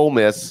 22 Ole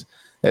Miss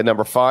at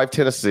number 5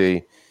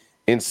 Tennessee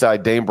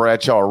inside Dame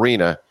Bradshaw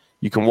Arena.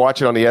 You can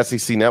watch it on the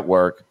SEC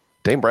Network.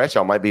 Dame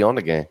Bradshaw might be on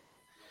the game.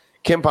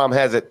 KenPom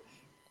has it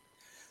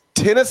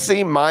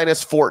Tennessee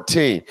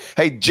 -14.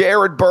 Hey,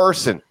 Jared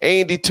Burson,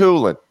 Andy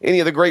Tulin, any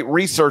of the great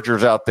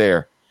researchers out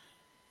there,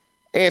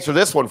 answer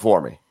this one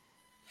for me.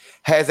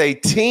 Has a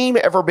team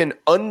ever been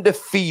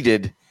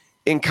undefeated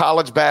in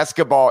college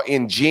basketball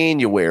in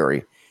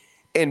January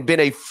and been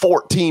a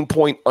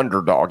 14-point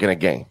underdog in a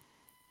game?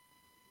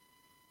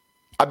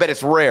 I bet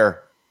it's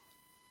rare.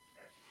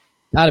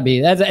 Gotta be.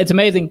 It's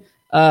amazing.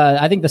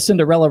 I think the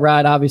Cinderella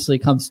ride obviously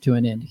comes to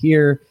an end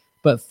here,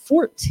 but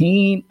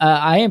 14,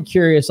 I am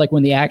curious, like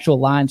when the actual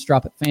lines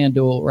drop at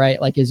FanDuel, right?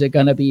 Like, is it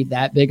going to be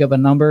that big of a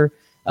number?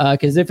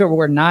 Because if it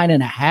were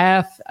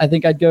 9.5, I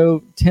think I'd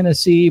go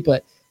Tennessee,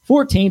 but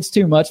 14's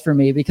too much for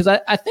me because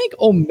I think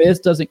Ole Miss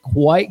doesn't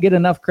quite get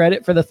enough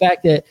credit for the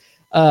fact that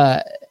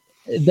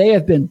they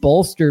have been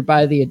bolstered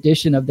by the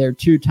addition of their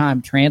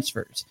 2-time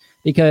transfers.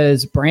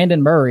 Because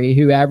Brandon Murray,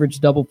 who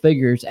averaged double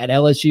figures at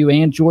LSU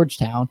and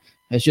Georgetown,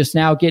 is just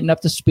now getting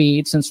up to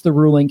speed since the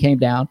ruling came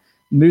down.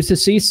 Musa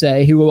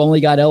Cisse, who only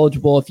got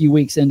eligible a few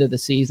weeks into the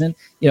season,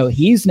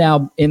 he's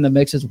now in the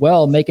mix as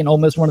well, making Ole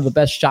Miss one of the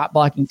best shot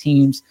blocking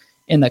teams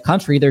in the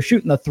country. They're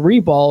shooting the 3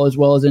 ball as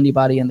well as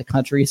anybody in the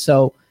country.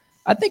 So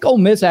I think Ole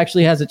Miss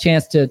actually has a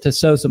chance to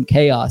sow some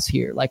chaos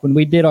here. Like when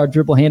we did our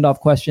dribble handoff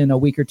question a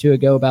week or 2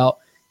 ago about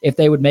if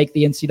they would make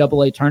the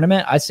NCAA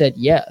tournament, I said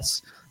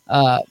yes.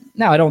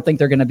 Now, I don't think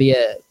they're going to be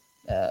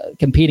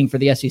competing for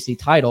the SEC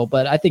title,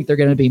 but I think they're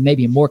going to be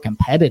maybe more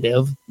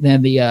competitive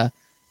than the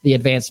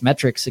advanced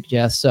metrics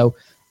suggest. So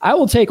I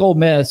will take Ole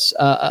Miss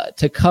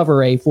to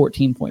cover a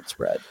 14-point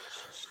spread.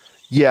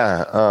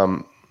 Yeah,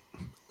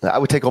 I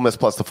would take Ole Miss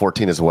plus the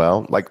 14 as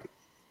well. Like,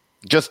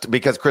 just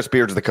because Chris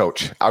Beard's the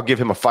coach, I'll give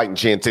him a fighting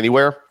chance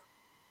anywhere.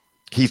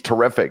 He's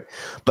terrific.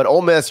 But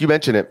Ole Miss, you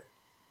mentioned it,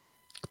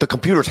 the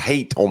computers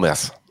hate Ole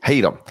Miss.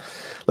 Hate them.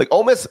 Like,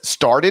 Ole Miss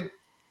started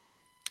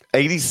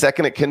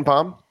 82nd at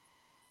KenPom,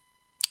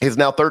 is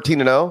now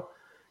 13-0,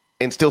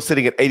 and still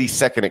sitting at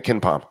 82nd at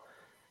KenPom.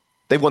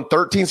 They've won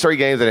 13 straight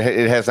games, and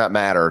it has not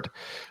mattered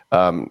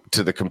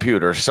to the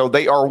computer. So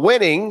they are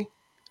winning,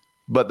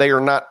 but they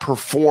are not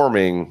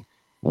performing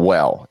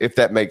well, if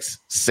that makes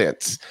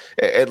sense,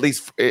 at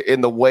least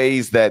in the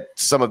ways that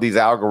some of these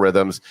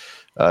algorithms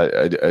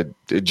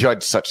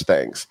judge such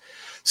things.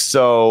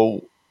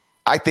 So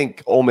I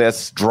think Ole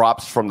Miss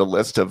drops from the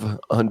list of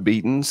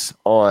unbeatens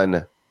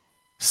on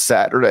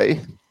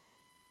Saturday.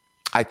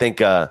 I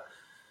think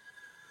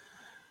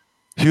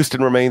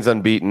Houston remains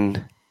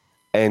unbeaten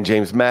and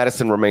James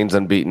Madison remains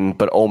unbeaten,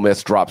 but Ole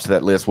Miss drops to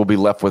that list. We'll be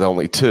left with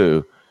only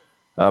 2.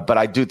 But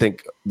I do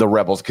think the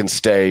Rebels can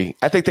stay.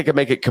 I think they can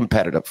make it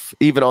competitive,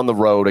 even on the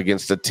road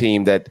against a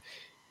team that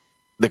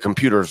the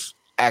computers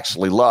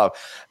actually love.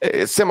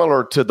 It's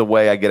similar to the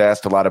way I get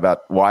asked a lot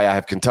about why I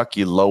have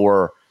Kentucky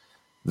lower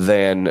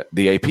than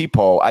the AP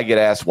poll. I get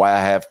asked why I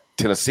have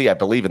Tennessee, I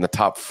believe, in the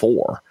top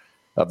 4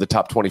 of the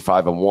top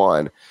 25 and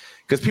 1,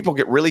 because people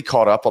get really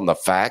caught up on the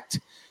fact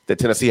that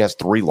Tennessee has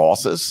 3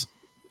 losses.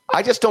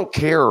 I just don't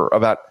care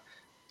about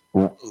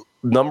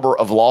number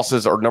of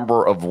losses or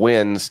number of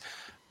wins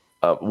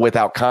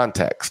without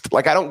context.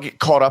 Like, I don't get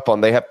caught up on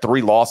they have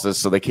 3 losses,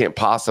 so they can't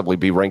possibly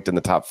be ranked in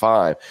the top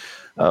 5.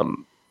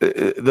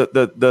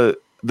 The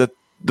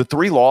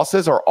 3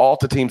 losses are all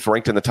to teams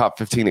ranked in the top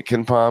 15 at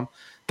KenPom.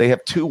 They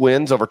have 2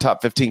 wins over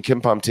top 15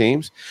 KenPom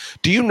teams.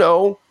 Do you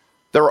know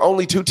there are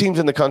only 2 teams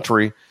in the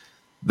country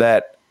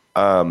that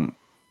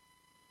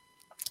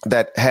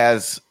that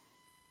has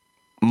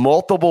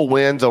multiple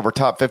wins over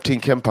top 15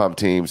 KenPom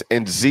teams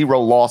and 0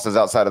 losses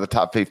outside of the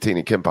top 15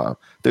 in KenPom?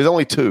 There's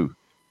only 2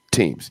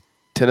 teams.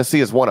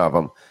 Tennessee is one of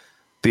them.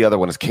 The other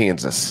one is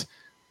Kansas.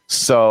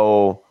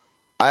 So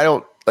I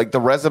don't like, the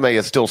resume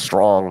is still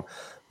strong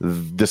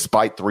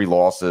despite 3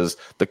 losses.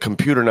 The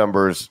computer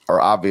numbers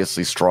are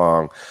obviously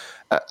strong.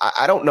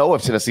 I don't know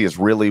if Tennessee is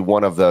really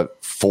one of the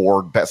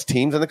 4 best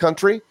teams in the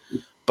country,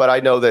 but I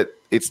know that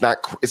it's not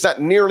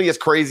nearly as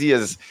crazy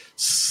as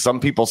some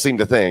people seem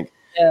to think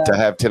to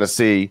have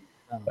Tennessee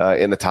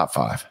in the top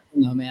 5.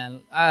 No, man.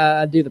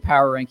 I do the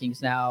power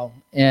rankings now,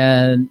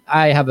 and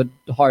I have a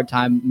hard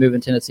time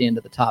moving Tennessee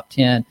into the top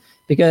 10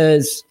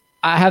 because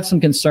I have some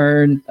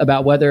concern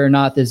about whether or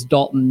not this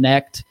Dalton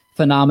Knecht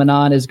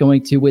phenomenon is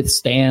going to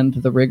withstand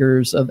the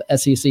rigors of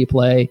SEC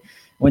play.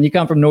 When you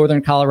come from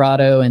Northern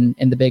Colorado and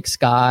the Big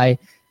Sky,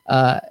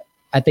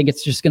 I think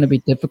it's just going to be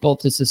difficult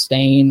to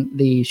sustain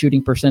the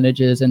shooting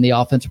percentages and the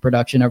offensive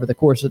production over the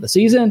course of the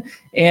season.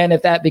 And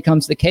if that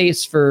becomes the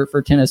case for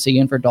Tennessee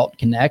and for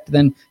Dalton Knecht,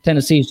 then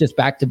Tennessee is just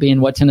back to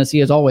being what Tennessee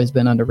has always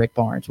been under Rick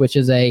Barnes, which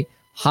is a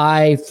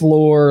high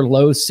floor,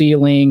 low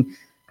ceiling,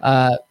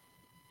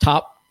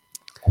 top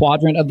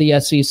quadrant of the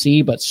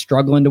SEC, but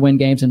struggling to win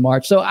games in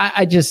March. So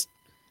I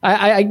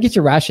get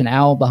your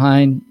rationale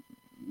behind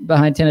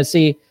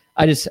Tennessee.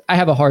 I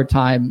have a hard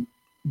time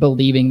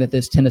believing that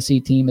this Tennessee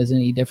team is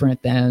any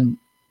different than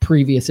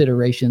previous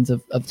iterations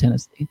of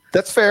Tennessee.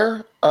 That's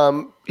fair.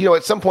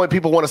 At some point,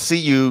 people want to see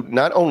you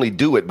not only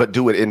do it, but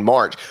do it in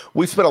March.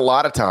 We've spent a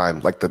lot of time,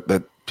 like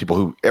the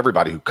people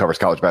everybody who covers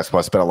college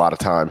basketball spent a lot of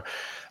time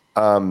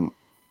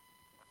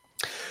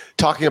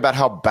talking about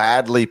how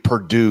badly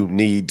Purdue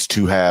needs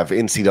to have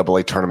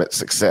NCAA tournament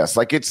success.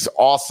 Like, it's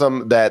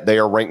awesome that they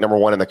are ranked number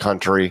 1 in the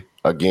country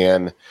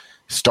again,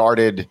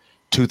 started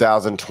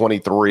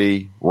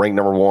 2023, ranked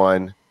number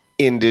 1,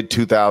 ended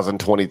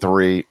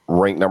 2023,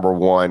 ranked number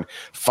 1,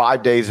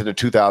 5 days into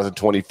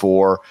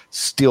 2024,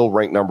 still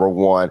ranked number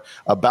 1,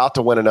 about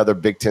to win another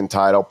Big Ten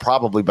title,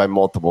 probably by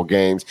multiple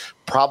games,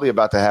 probably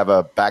about to have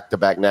a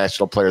back-to-back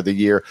National Player of the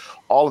Year.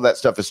 All of that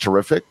stuff is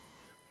terrific,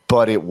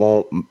 but it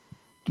won't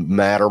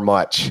matter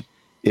much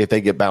if they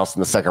get bounced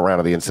in the second round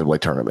of the NCAA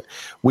tournament.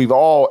 We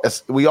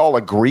all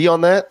agree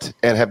on that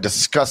and have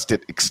discussed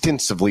it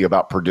extensively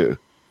about Purdue.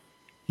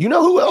 You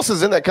know who else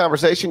is in that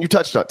conversation? You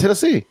touched on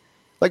Tennessee.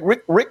 Like,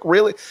 Rick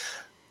really,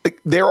 like,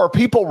 there are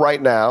people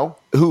right now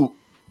who,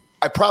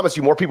 I promise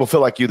you, more people feel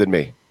like you than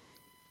me,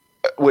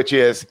 which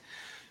is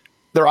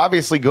they're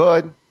obviously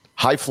good,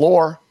 high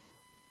floor,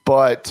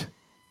 and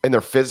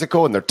they're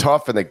physical and they're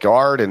tough and they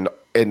guard and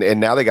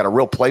now they got a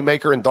real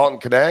playmaker in Dalton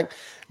Knecht.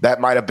 That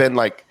might have been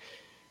like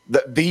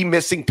the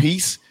missing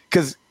piece,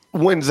 because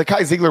when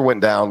Zakai Ziegler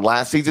went down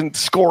last season,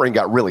 scoring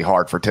got really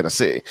hard for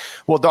Tennessee.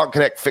 Well,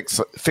 Dalton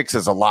Knecht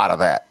fixes a lot of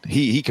that.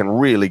 He can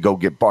really go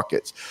get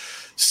buckets.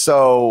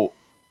 So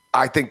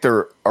I think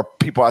there are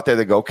people out there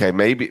that go, okay,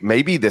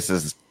 maybe this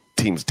is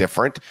team's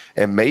different,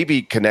 and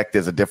maybe Knecht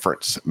is a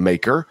difference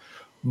maker,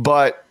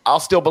 but I'll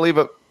still believe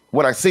it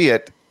when I see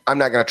it. I'm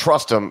not going to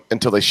trust them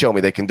until they show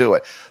me they can do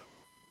it.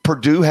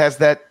 Purdue has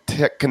that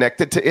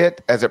connected to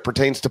it as it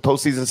pertains to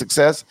postseason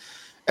success,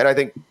 and I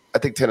think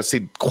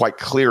Tennessee quite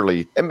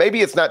clearly, and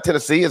maybe it's not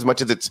Tennessee as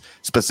much as it's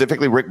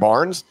specifically Rick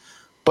Barnes,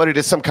 but it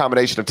is some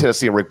combination of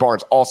Tennessee and Rick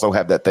Barnes also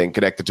have that thing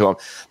connected to them.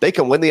 They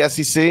can win the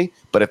SEC,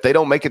 but if they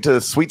don't make it to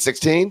the Sweet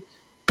 16,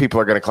 people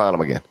are going to clown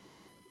them again.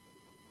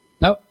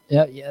 No,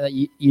 yeah,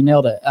 you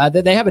nailed it.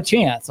 They have a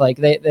chance. Like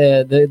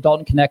the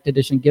Dalton Knecht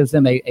edition gives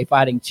them a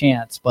fighting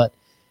chance, but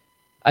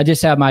I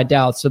just have my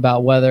doubts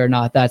about whether or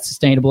not that's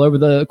sustainable over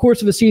the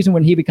course of a season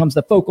when he becomes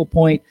the focal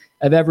point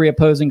of every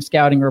opposing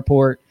scouting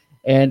report.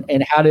 And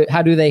how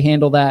do they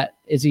handle that?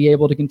 Is he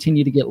able to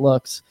continue to get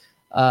looks?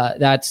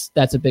 That's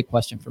a big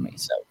question for me.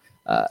 So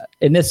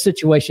in this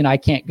situation, I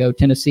can't go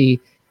Tennessee.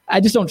 I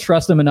just don't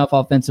trust them enough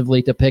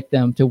offensively to pick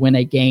them to win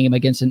a game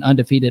against an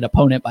undefeated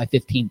opponent by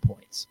 15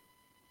 points.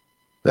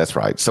 That's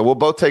right. So we'll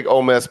both take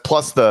Ole Miss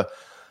plus the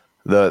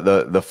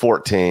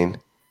 14.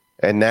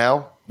 And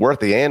now we're at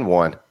the and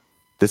one.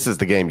 This is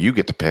the game you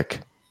get to pick.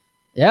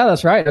 Yeah,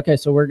 that's right. Okay,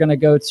 so we're going to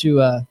go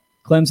to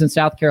Clemson,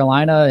 South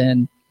Carolina,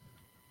 and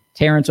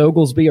Terrence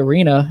Oglesby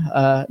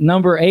Arena.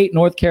 Number 8,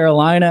 North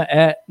Carolina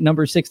at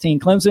number 16,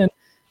 Clemson.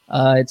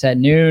 It's at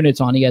noon. It's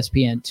on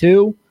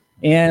ESPN2.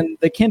 And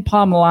the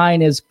KenPom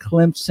line is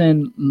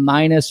Clemson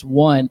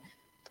 -1.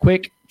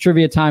 Quick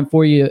trivia time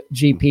for you,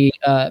 GP.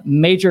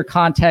 Major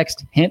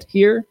context hint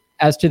here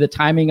as to the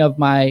timing of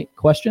my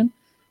question.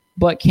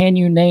 But can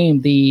you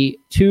name the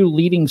 2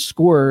 leading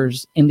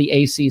scorers in the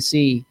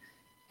ACC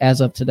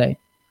as of today?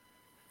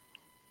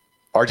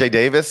 R.J.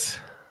 Davis,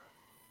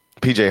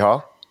 P.J.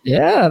 Hall.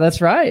 Yeah, that's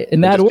right.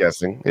 In that order.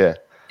 Guessing, yeah.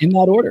 In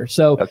that order.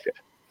 So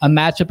a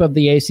matchup of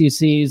the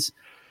ACC's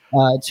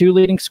 2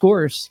 leading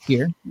scorers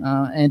here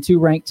and 2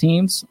 ranked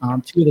teams,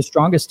 2 of the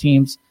strongest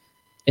teams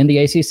in the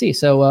ACC.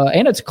 So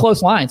and it's a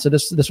close line. So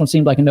this one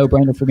seemed like a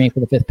no-brainer for me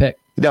for the 5th pick.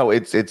 No,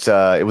 it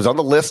was on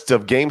the list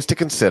of games to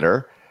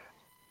consider.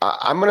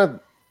 I'm going to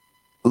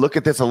look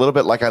at this a little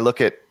bit like I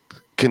look at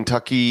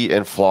Kentucky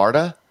and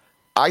Florida.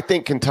 I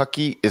think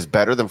Kentucky is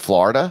better than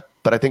Florida,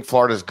 but I think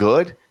Florida's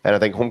good, and I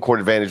think home court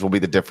advantage will be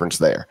the difference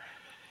there.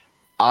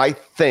 I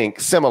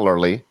think,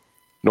 similarly,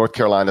 North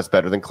Carolina's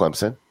better than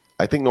Clemson.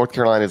 I think North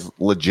Carolina is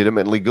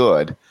legitimately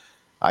good.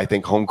 I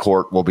think home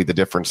court will be the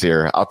difference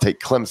here. I'll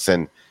take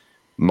Clemson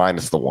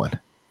 -1.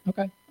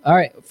 Okay. All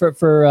right. For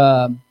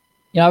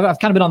I've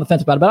kind of been on the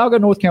fence about it, but I'll go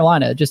North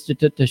Carolina just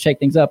to shake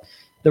things up.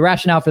 The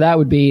rationale for that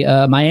would be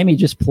Clemson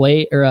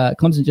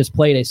just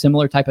played a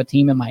similar type of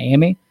team in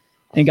Miami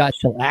and got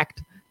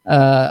shellacked.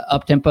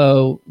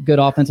 Up-tempo, good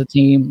offensive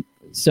team,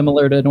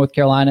 similar to North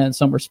Carolina in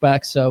some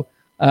respects. So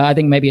I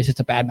think maybe it's just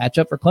a bad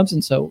matchup for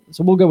Clemson. So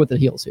we'll go with the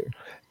heels here.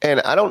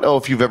 And I don't know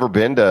if you've ever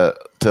been to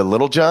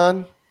Little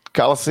John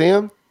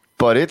Coliseum,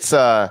 but it's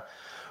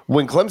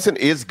when Clemson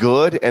is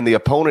good and the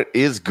opponent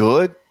is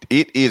good,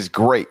 it is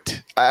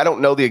great. I don't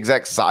know the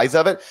exact size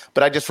of it,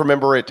 but I just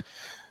remember it.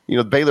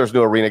 Baylor's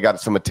new arena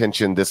got some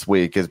attention this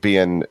week as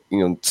being,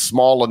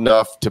 small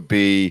enough to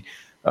be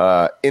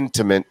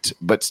intimate,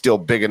 but still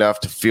big enough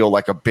to feel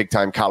like a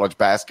big-time college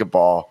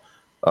basketball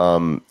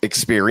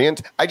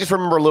experience. I just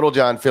remember Little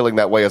John feeling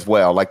that way as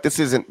well. Like, this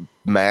isn't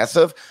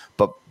massive,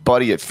 but,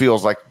 buddy, it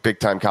feels like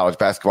big-time college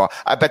basketball.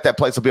 I bet that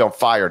place will be on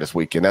fire this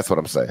weekend. That's what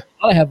I'm saying.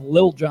 I have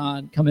Lil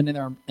John come in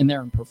there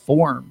and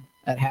perform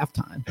at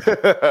halftime.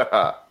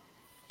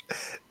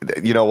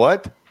 You know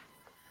what?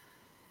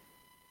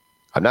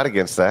 I'm not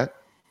against that.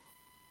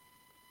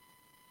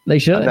 They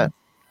should.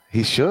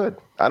 He should.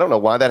 I don't know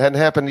why that hadn't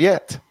happened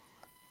yet.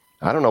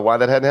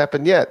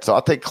 So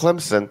I'll take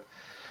Clemson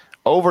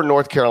over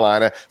North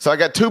Carolina. So I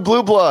got 2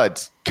 blue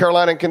bloods,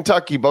 Carolina and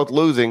Kentucky, both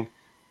losing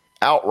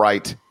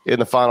outright in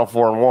the Final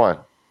 4 and 1.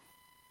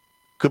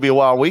 Could be a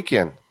wild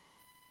weekend.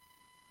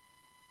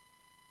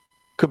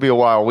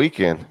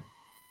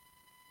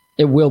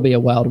 It will be a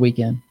wild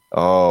weekend.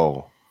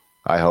 Oh,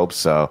 I hope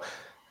so.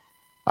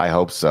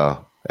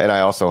 And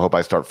I also hope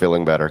I start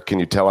feeling better. Can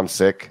you tell I'm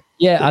sick?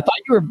 Yeah, I thought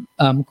you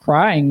were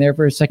crying there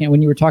for a second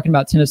when you were talking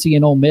about Tennessee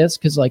and Ole Miss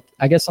because,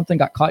 I guess something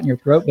got caught in your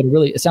throat, but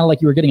it sounded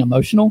like you were getting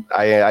emotional.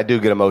 I do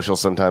get emotional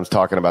sometimes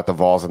talking about the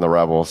Vols and the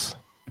Rebels.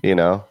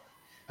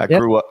 I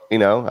grew up, I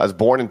was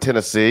born in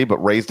Tennessee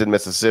but raised in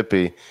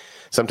Mississippi.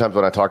 Sometimes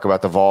when I talk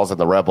about the Vols and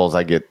the Rebels,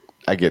 I get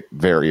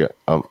very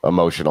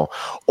emotional.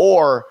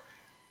 Or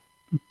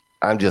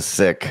I'm just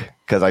sick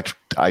because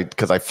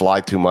I fly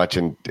too much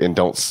and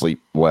don't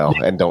sleep well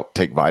and don't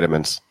take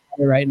vitamins.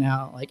 Right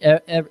now,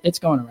 it's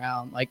going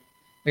around. Like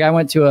I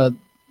went to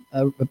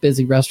a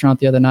busy restaurant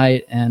the other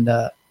night, and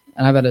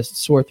I've had a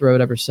sore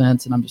throat ever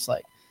since. And I'm just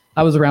like,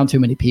 I was around too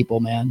many people,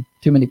 man.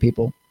 Too many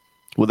people.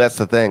 Well, that's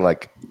the thing.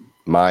 Like,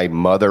 my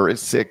mother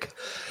is sick.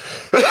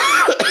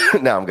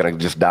 Now I'm gonna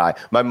just die.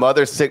 My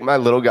mother's sick. My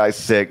little guy's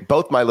sick.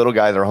 Both my little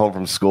guys are home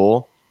from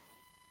school.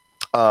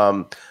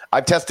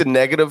 I've tested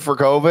negative for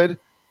COVID,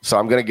 so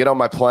I'm gonna get on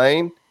my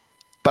plane.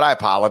 But I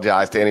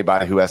apologize to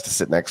anybody who has to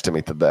sit next to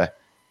me today.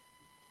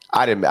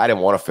 I didn't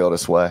want to feel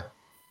this way.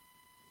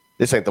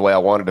 This ain't the way I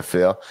wanted to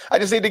feel. I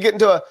just need to get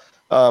into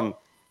a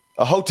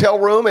hotel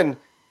room and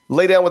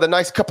lay down with a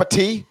nice cup of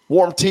tea,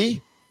 warm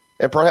tea,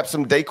 and perhaps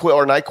some Dayquil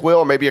or NyQuil,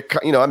 or maybe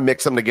I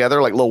mix them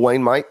together like Lil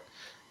Wayne might,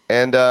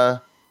 and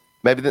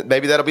maybe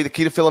that'll be the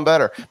key to feeling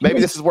better. Maybe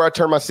this is where I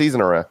turn my season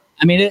around.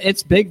 I mean,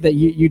 it's big that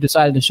you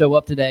decided to show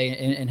up today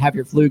and have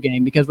your flu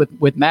game because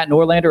with Matt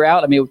Norlander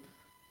out, I mean.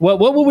 What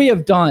would we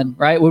have done,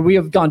 right? Would we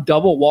have gone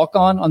double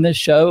walk-on this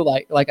show,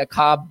 like a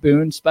Cobb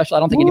Boone special? I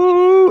don't think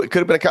it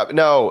could have been a Cobb.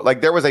 No,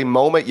 there was a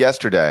moment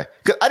yesterday.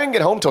 I didn't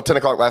get home till 10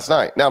 o'clock last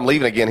night. Now I'm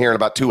leaving again here in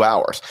about 2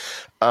 hours.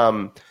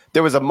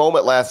 There was a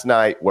moment last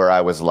night where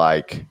I was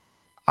like,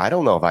 I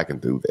don't know if I can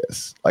do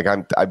this. Like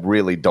I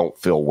really don't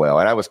feel well.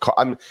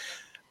 And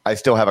I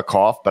still have a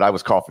cough, but I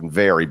was coughing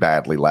very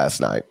badly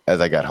last night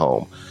as I got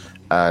home.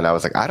 And I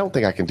was like, I don't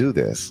think I can do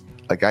this.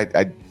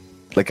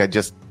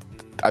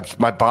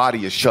 My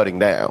body is shutting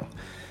down.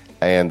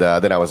 And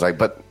then I was like,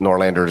 but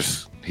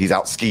Norlander's, he's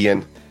out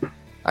skiing.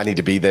 I need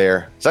to be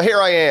there. So here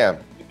I am.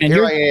 And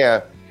here I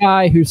am.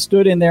 Guy who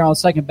stood in there on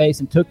second base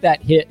and took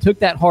that hit, took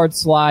that hard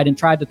slide, and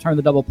tried to turn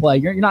the double play.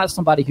 You're not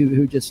somebody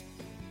who just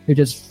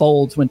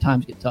folds when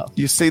times get tough.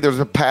 You see, there's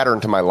a pattern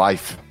to my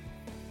life.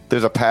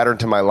 There's a pattern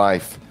to my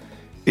life.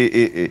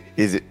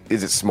 Is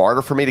it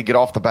smarter for me to get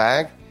off the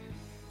bag,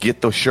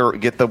 get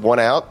the one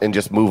out, and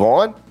just move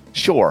on?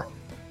 Sure,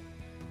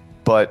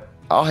 but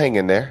I'll hang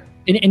in there.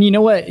 And you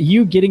know what?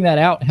 You getting that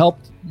out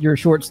helped your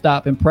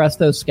shortstop impress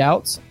those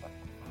scouts,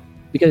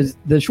 because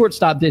the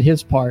shortstop did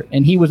his part,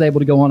 and he was able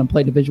to go on and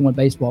play Division I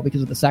baseball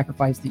because of the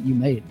sacrifice that you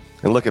made.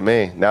 And look at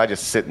me. Now I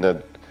just sit in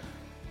a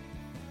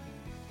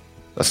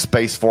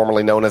space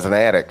formerly known as an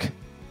attic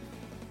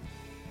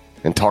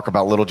and talk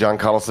about Little John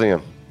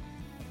Coliseum.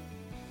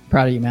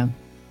 Proud of you, man.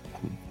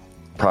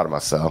 Proud of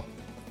myself.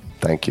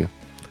 Thank you.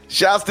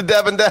 Shouts to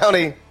Devin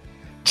Downey.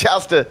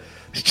 Shouts to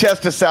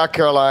Chester, South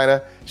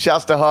Carolina.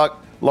 Shouts to Huck.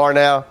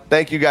 Larnell,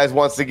 thank you guys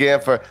once again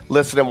for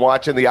listening and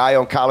watching the Eye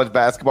on College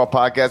Basketball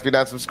Podcast. If you're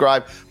not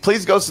subscribed,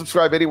 please go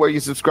subscribe anywhere you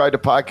subscribe to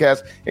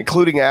podcasts,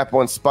 including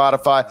Apple and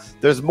Spotify.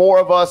 There's more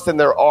of us than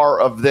there are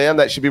of them.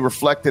 That should be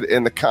reflected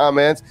in the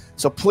comments.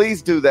 So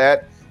please do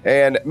that.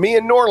 And me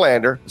and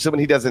Norlander, assuming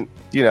he doesn't,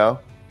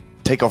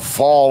 take a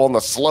fall on the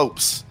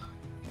slopes.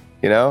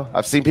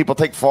 I've seen people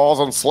take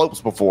falls on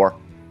slopes before.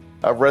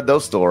 I've read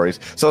those stories.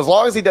 So as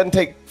long as he doesn't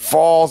take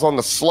falls on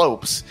the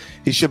slopes,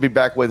 he should be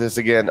back with us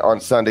again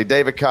on Sunday.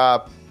 David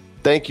Cobb,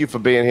 thank you for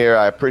being here.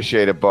 I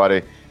appreciate it,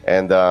 buddy.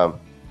 And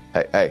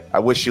hey, I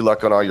wish you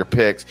luck on all your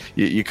picks.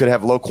 You could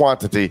have low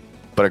quantity,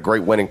 but a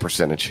great winning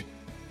percentage.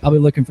 I'll be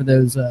looking for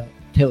those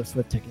Taylor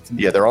Swift tickets.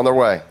 Yeah, they're on their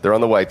way. They're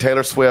on the way.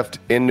 Taylor Swift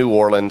in New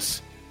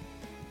Orleans.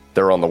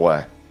 They're on the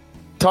way.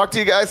 Talk to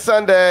you guys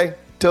Sunday.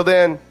 Till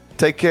then,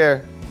 take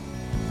care.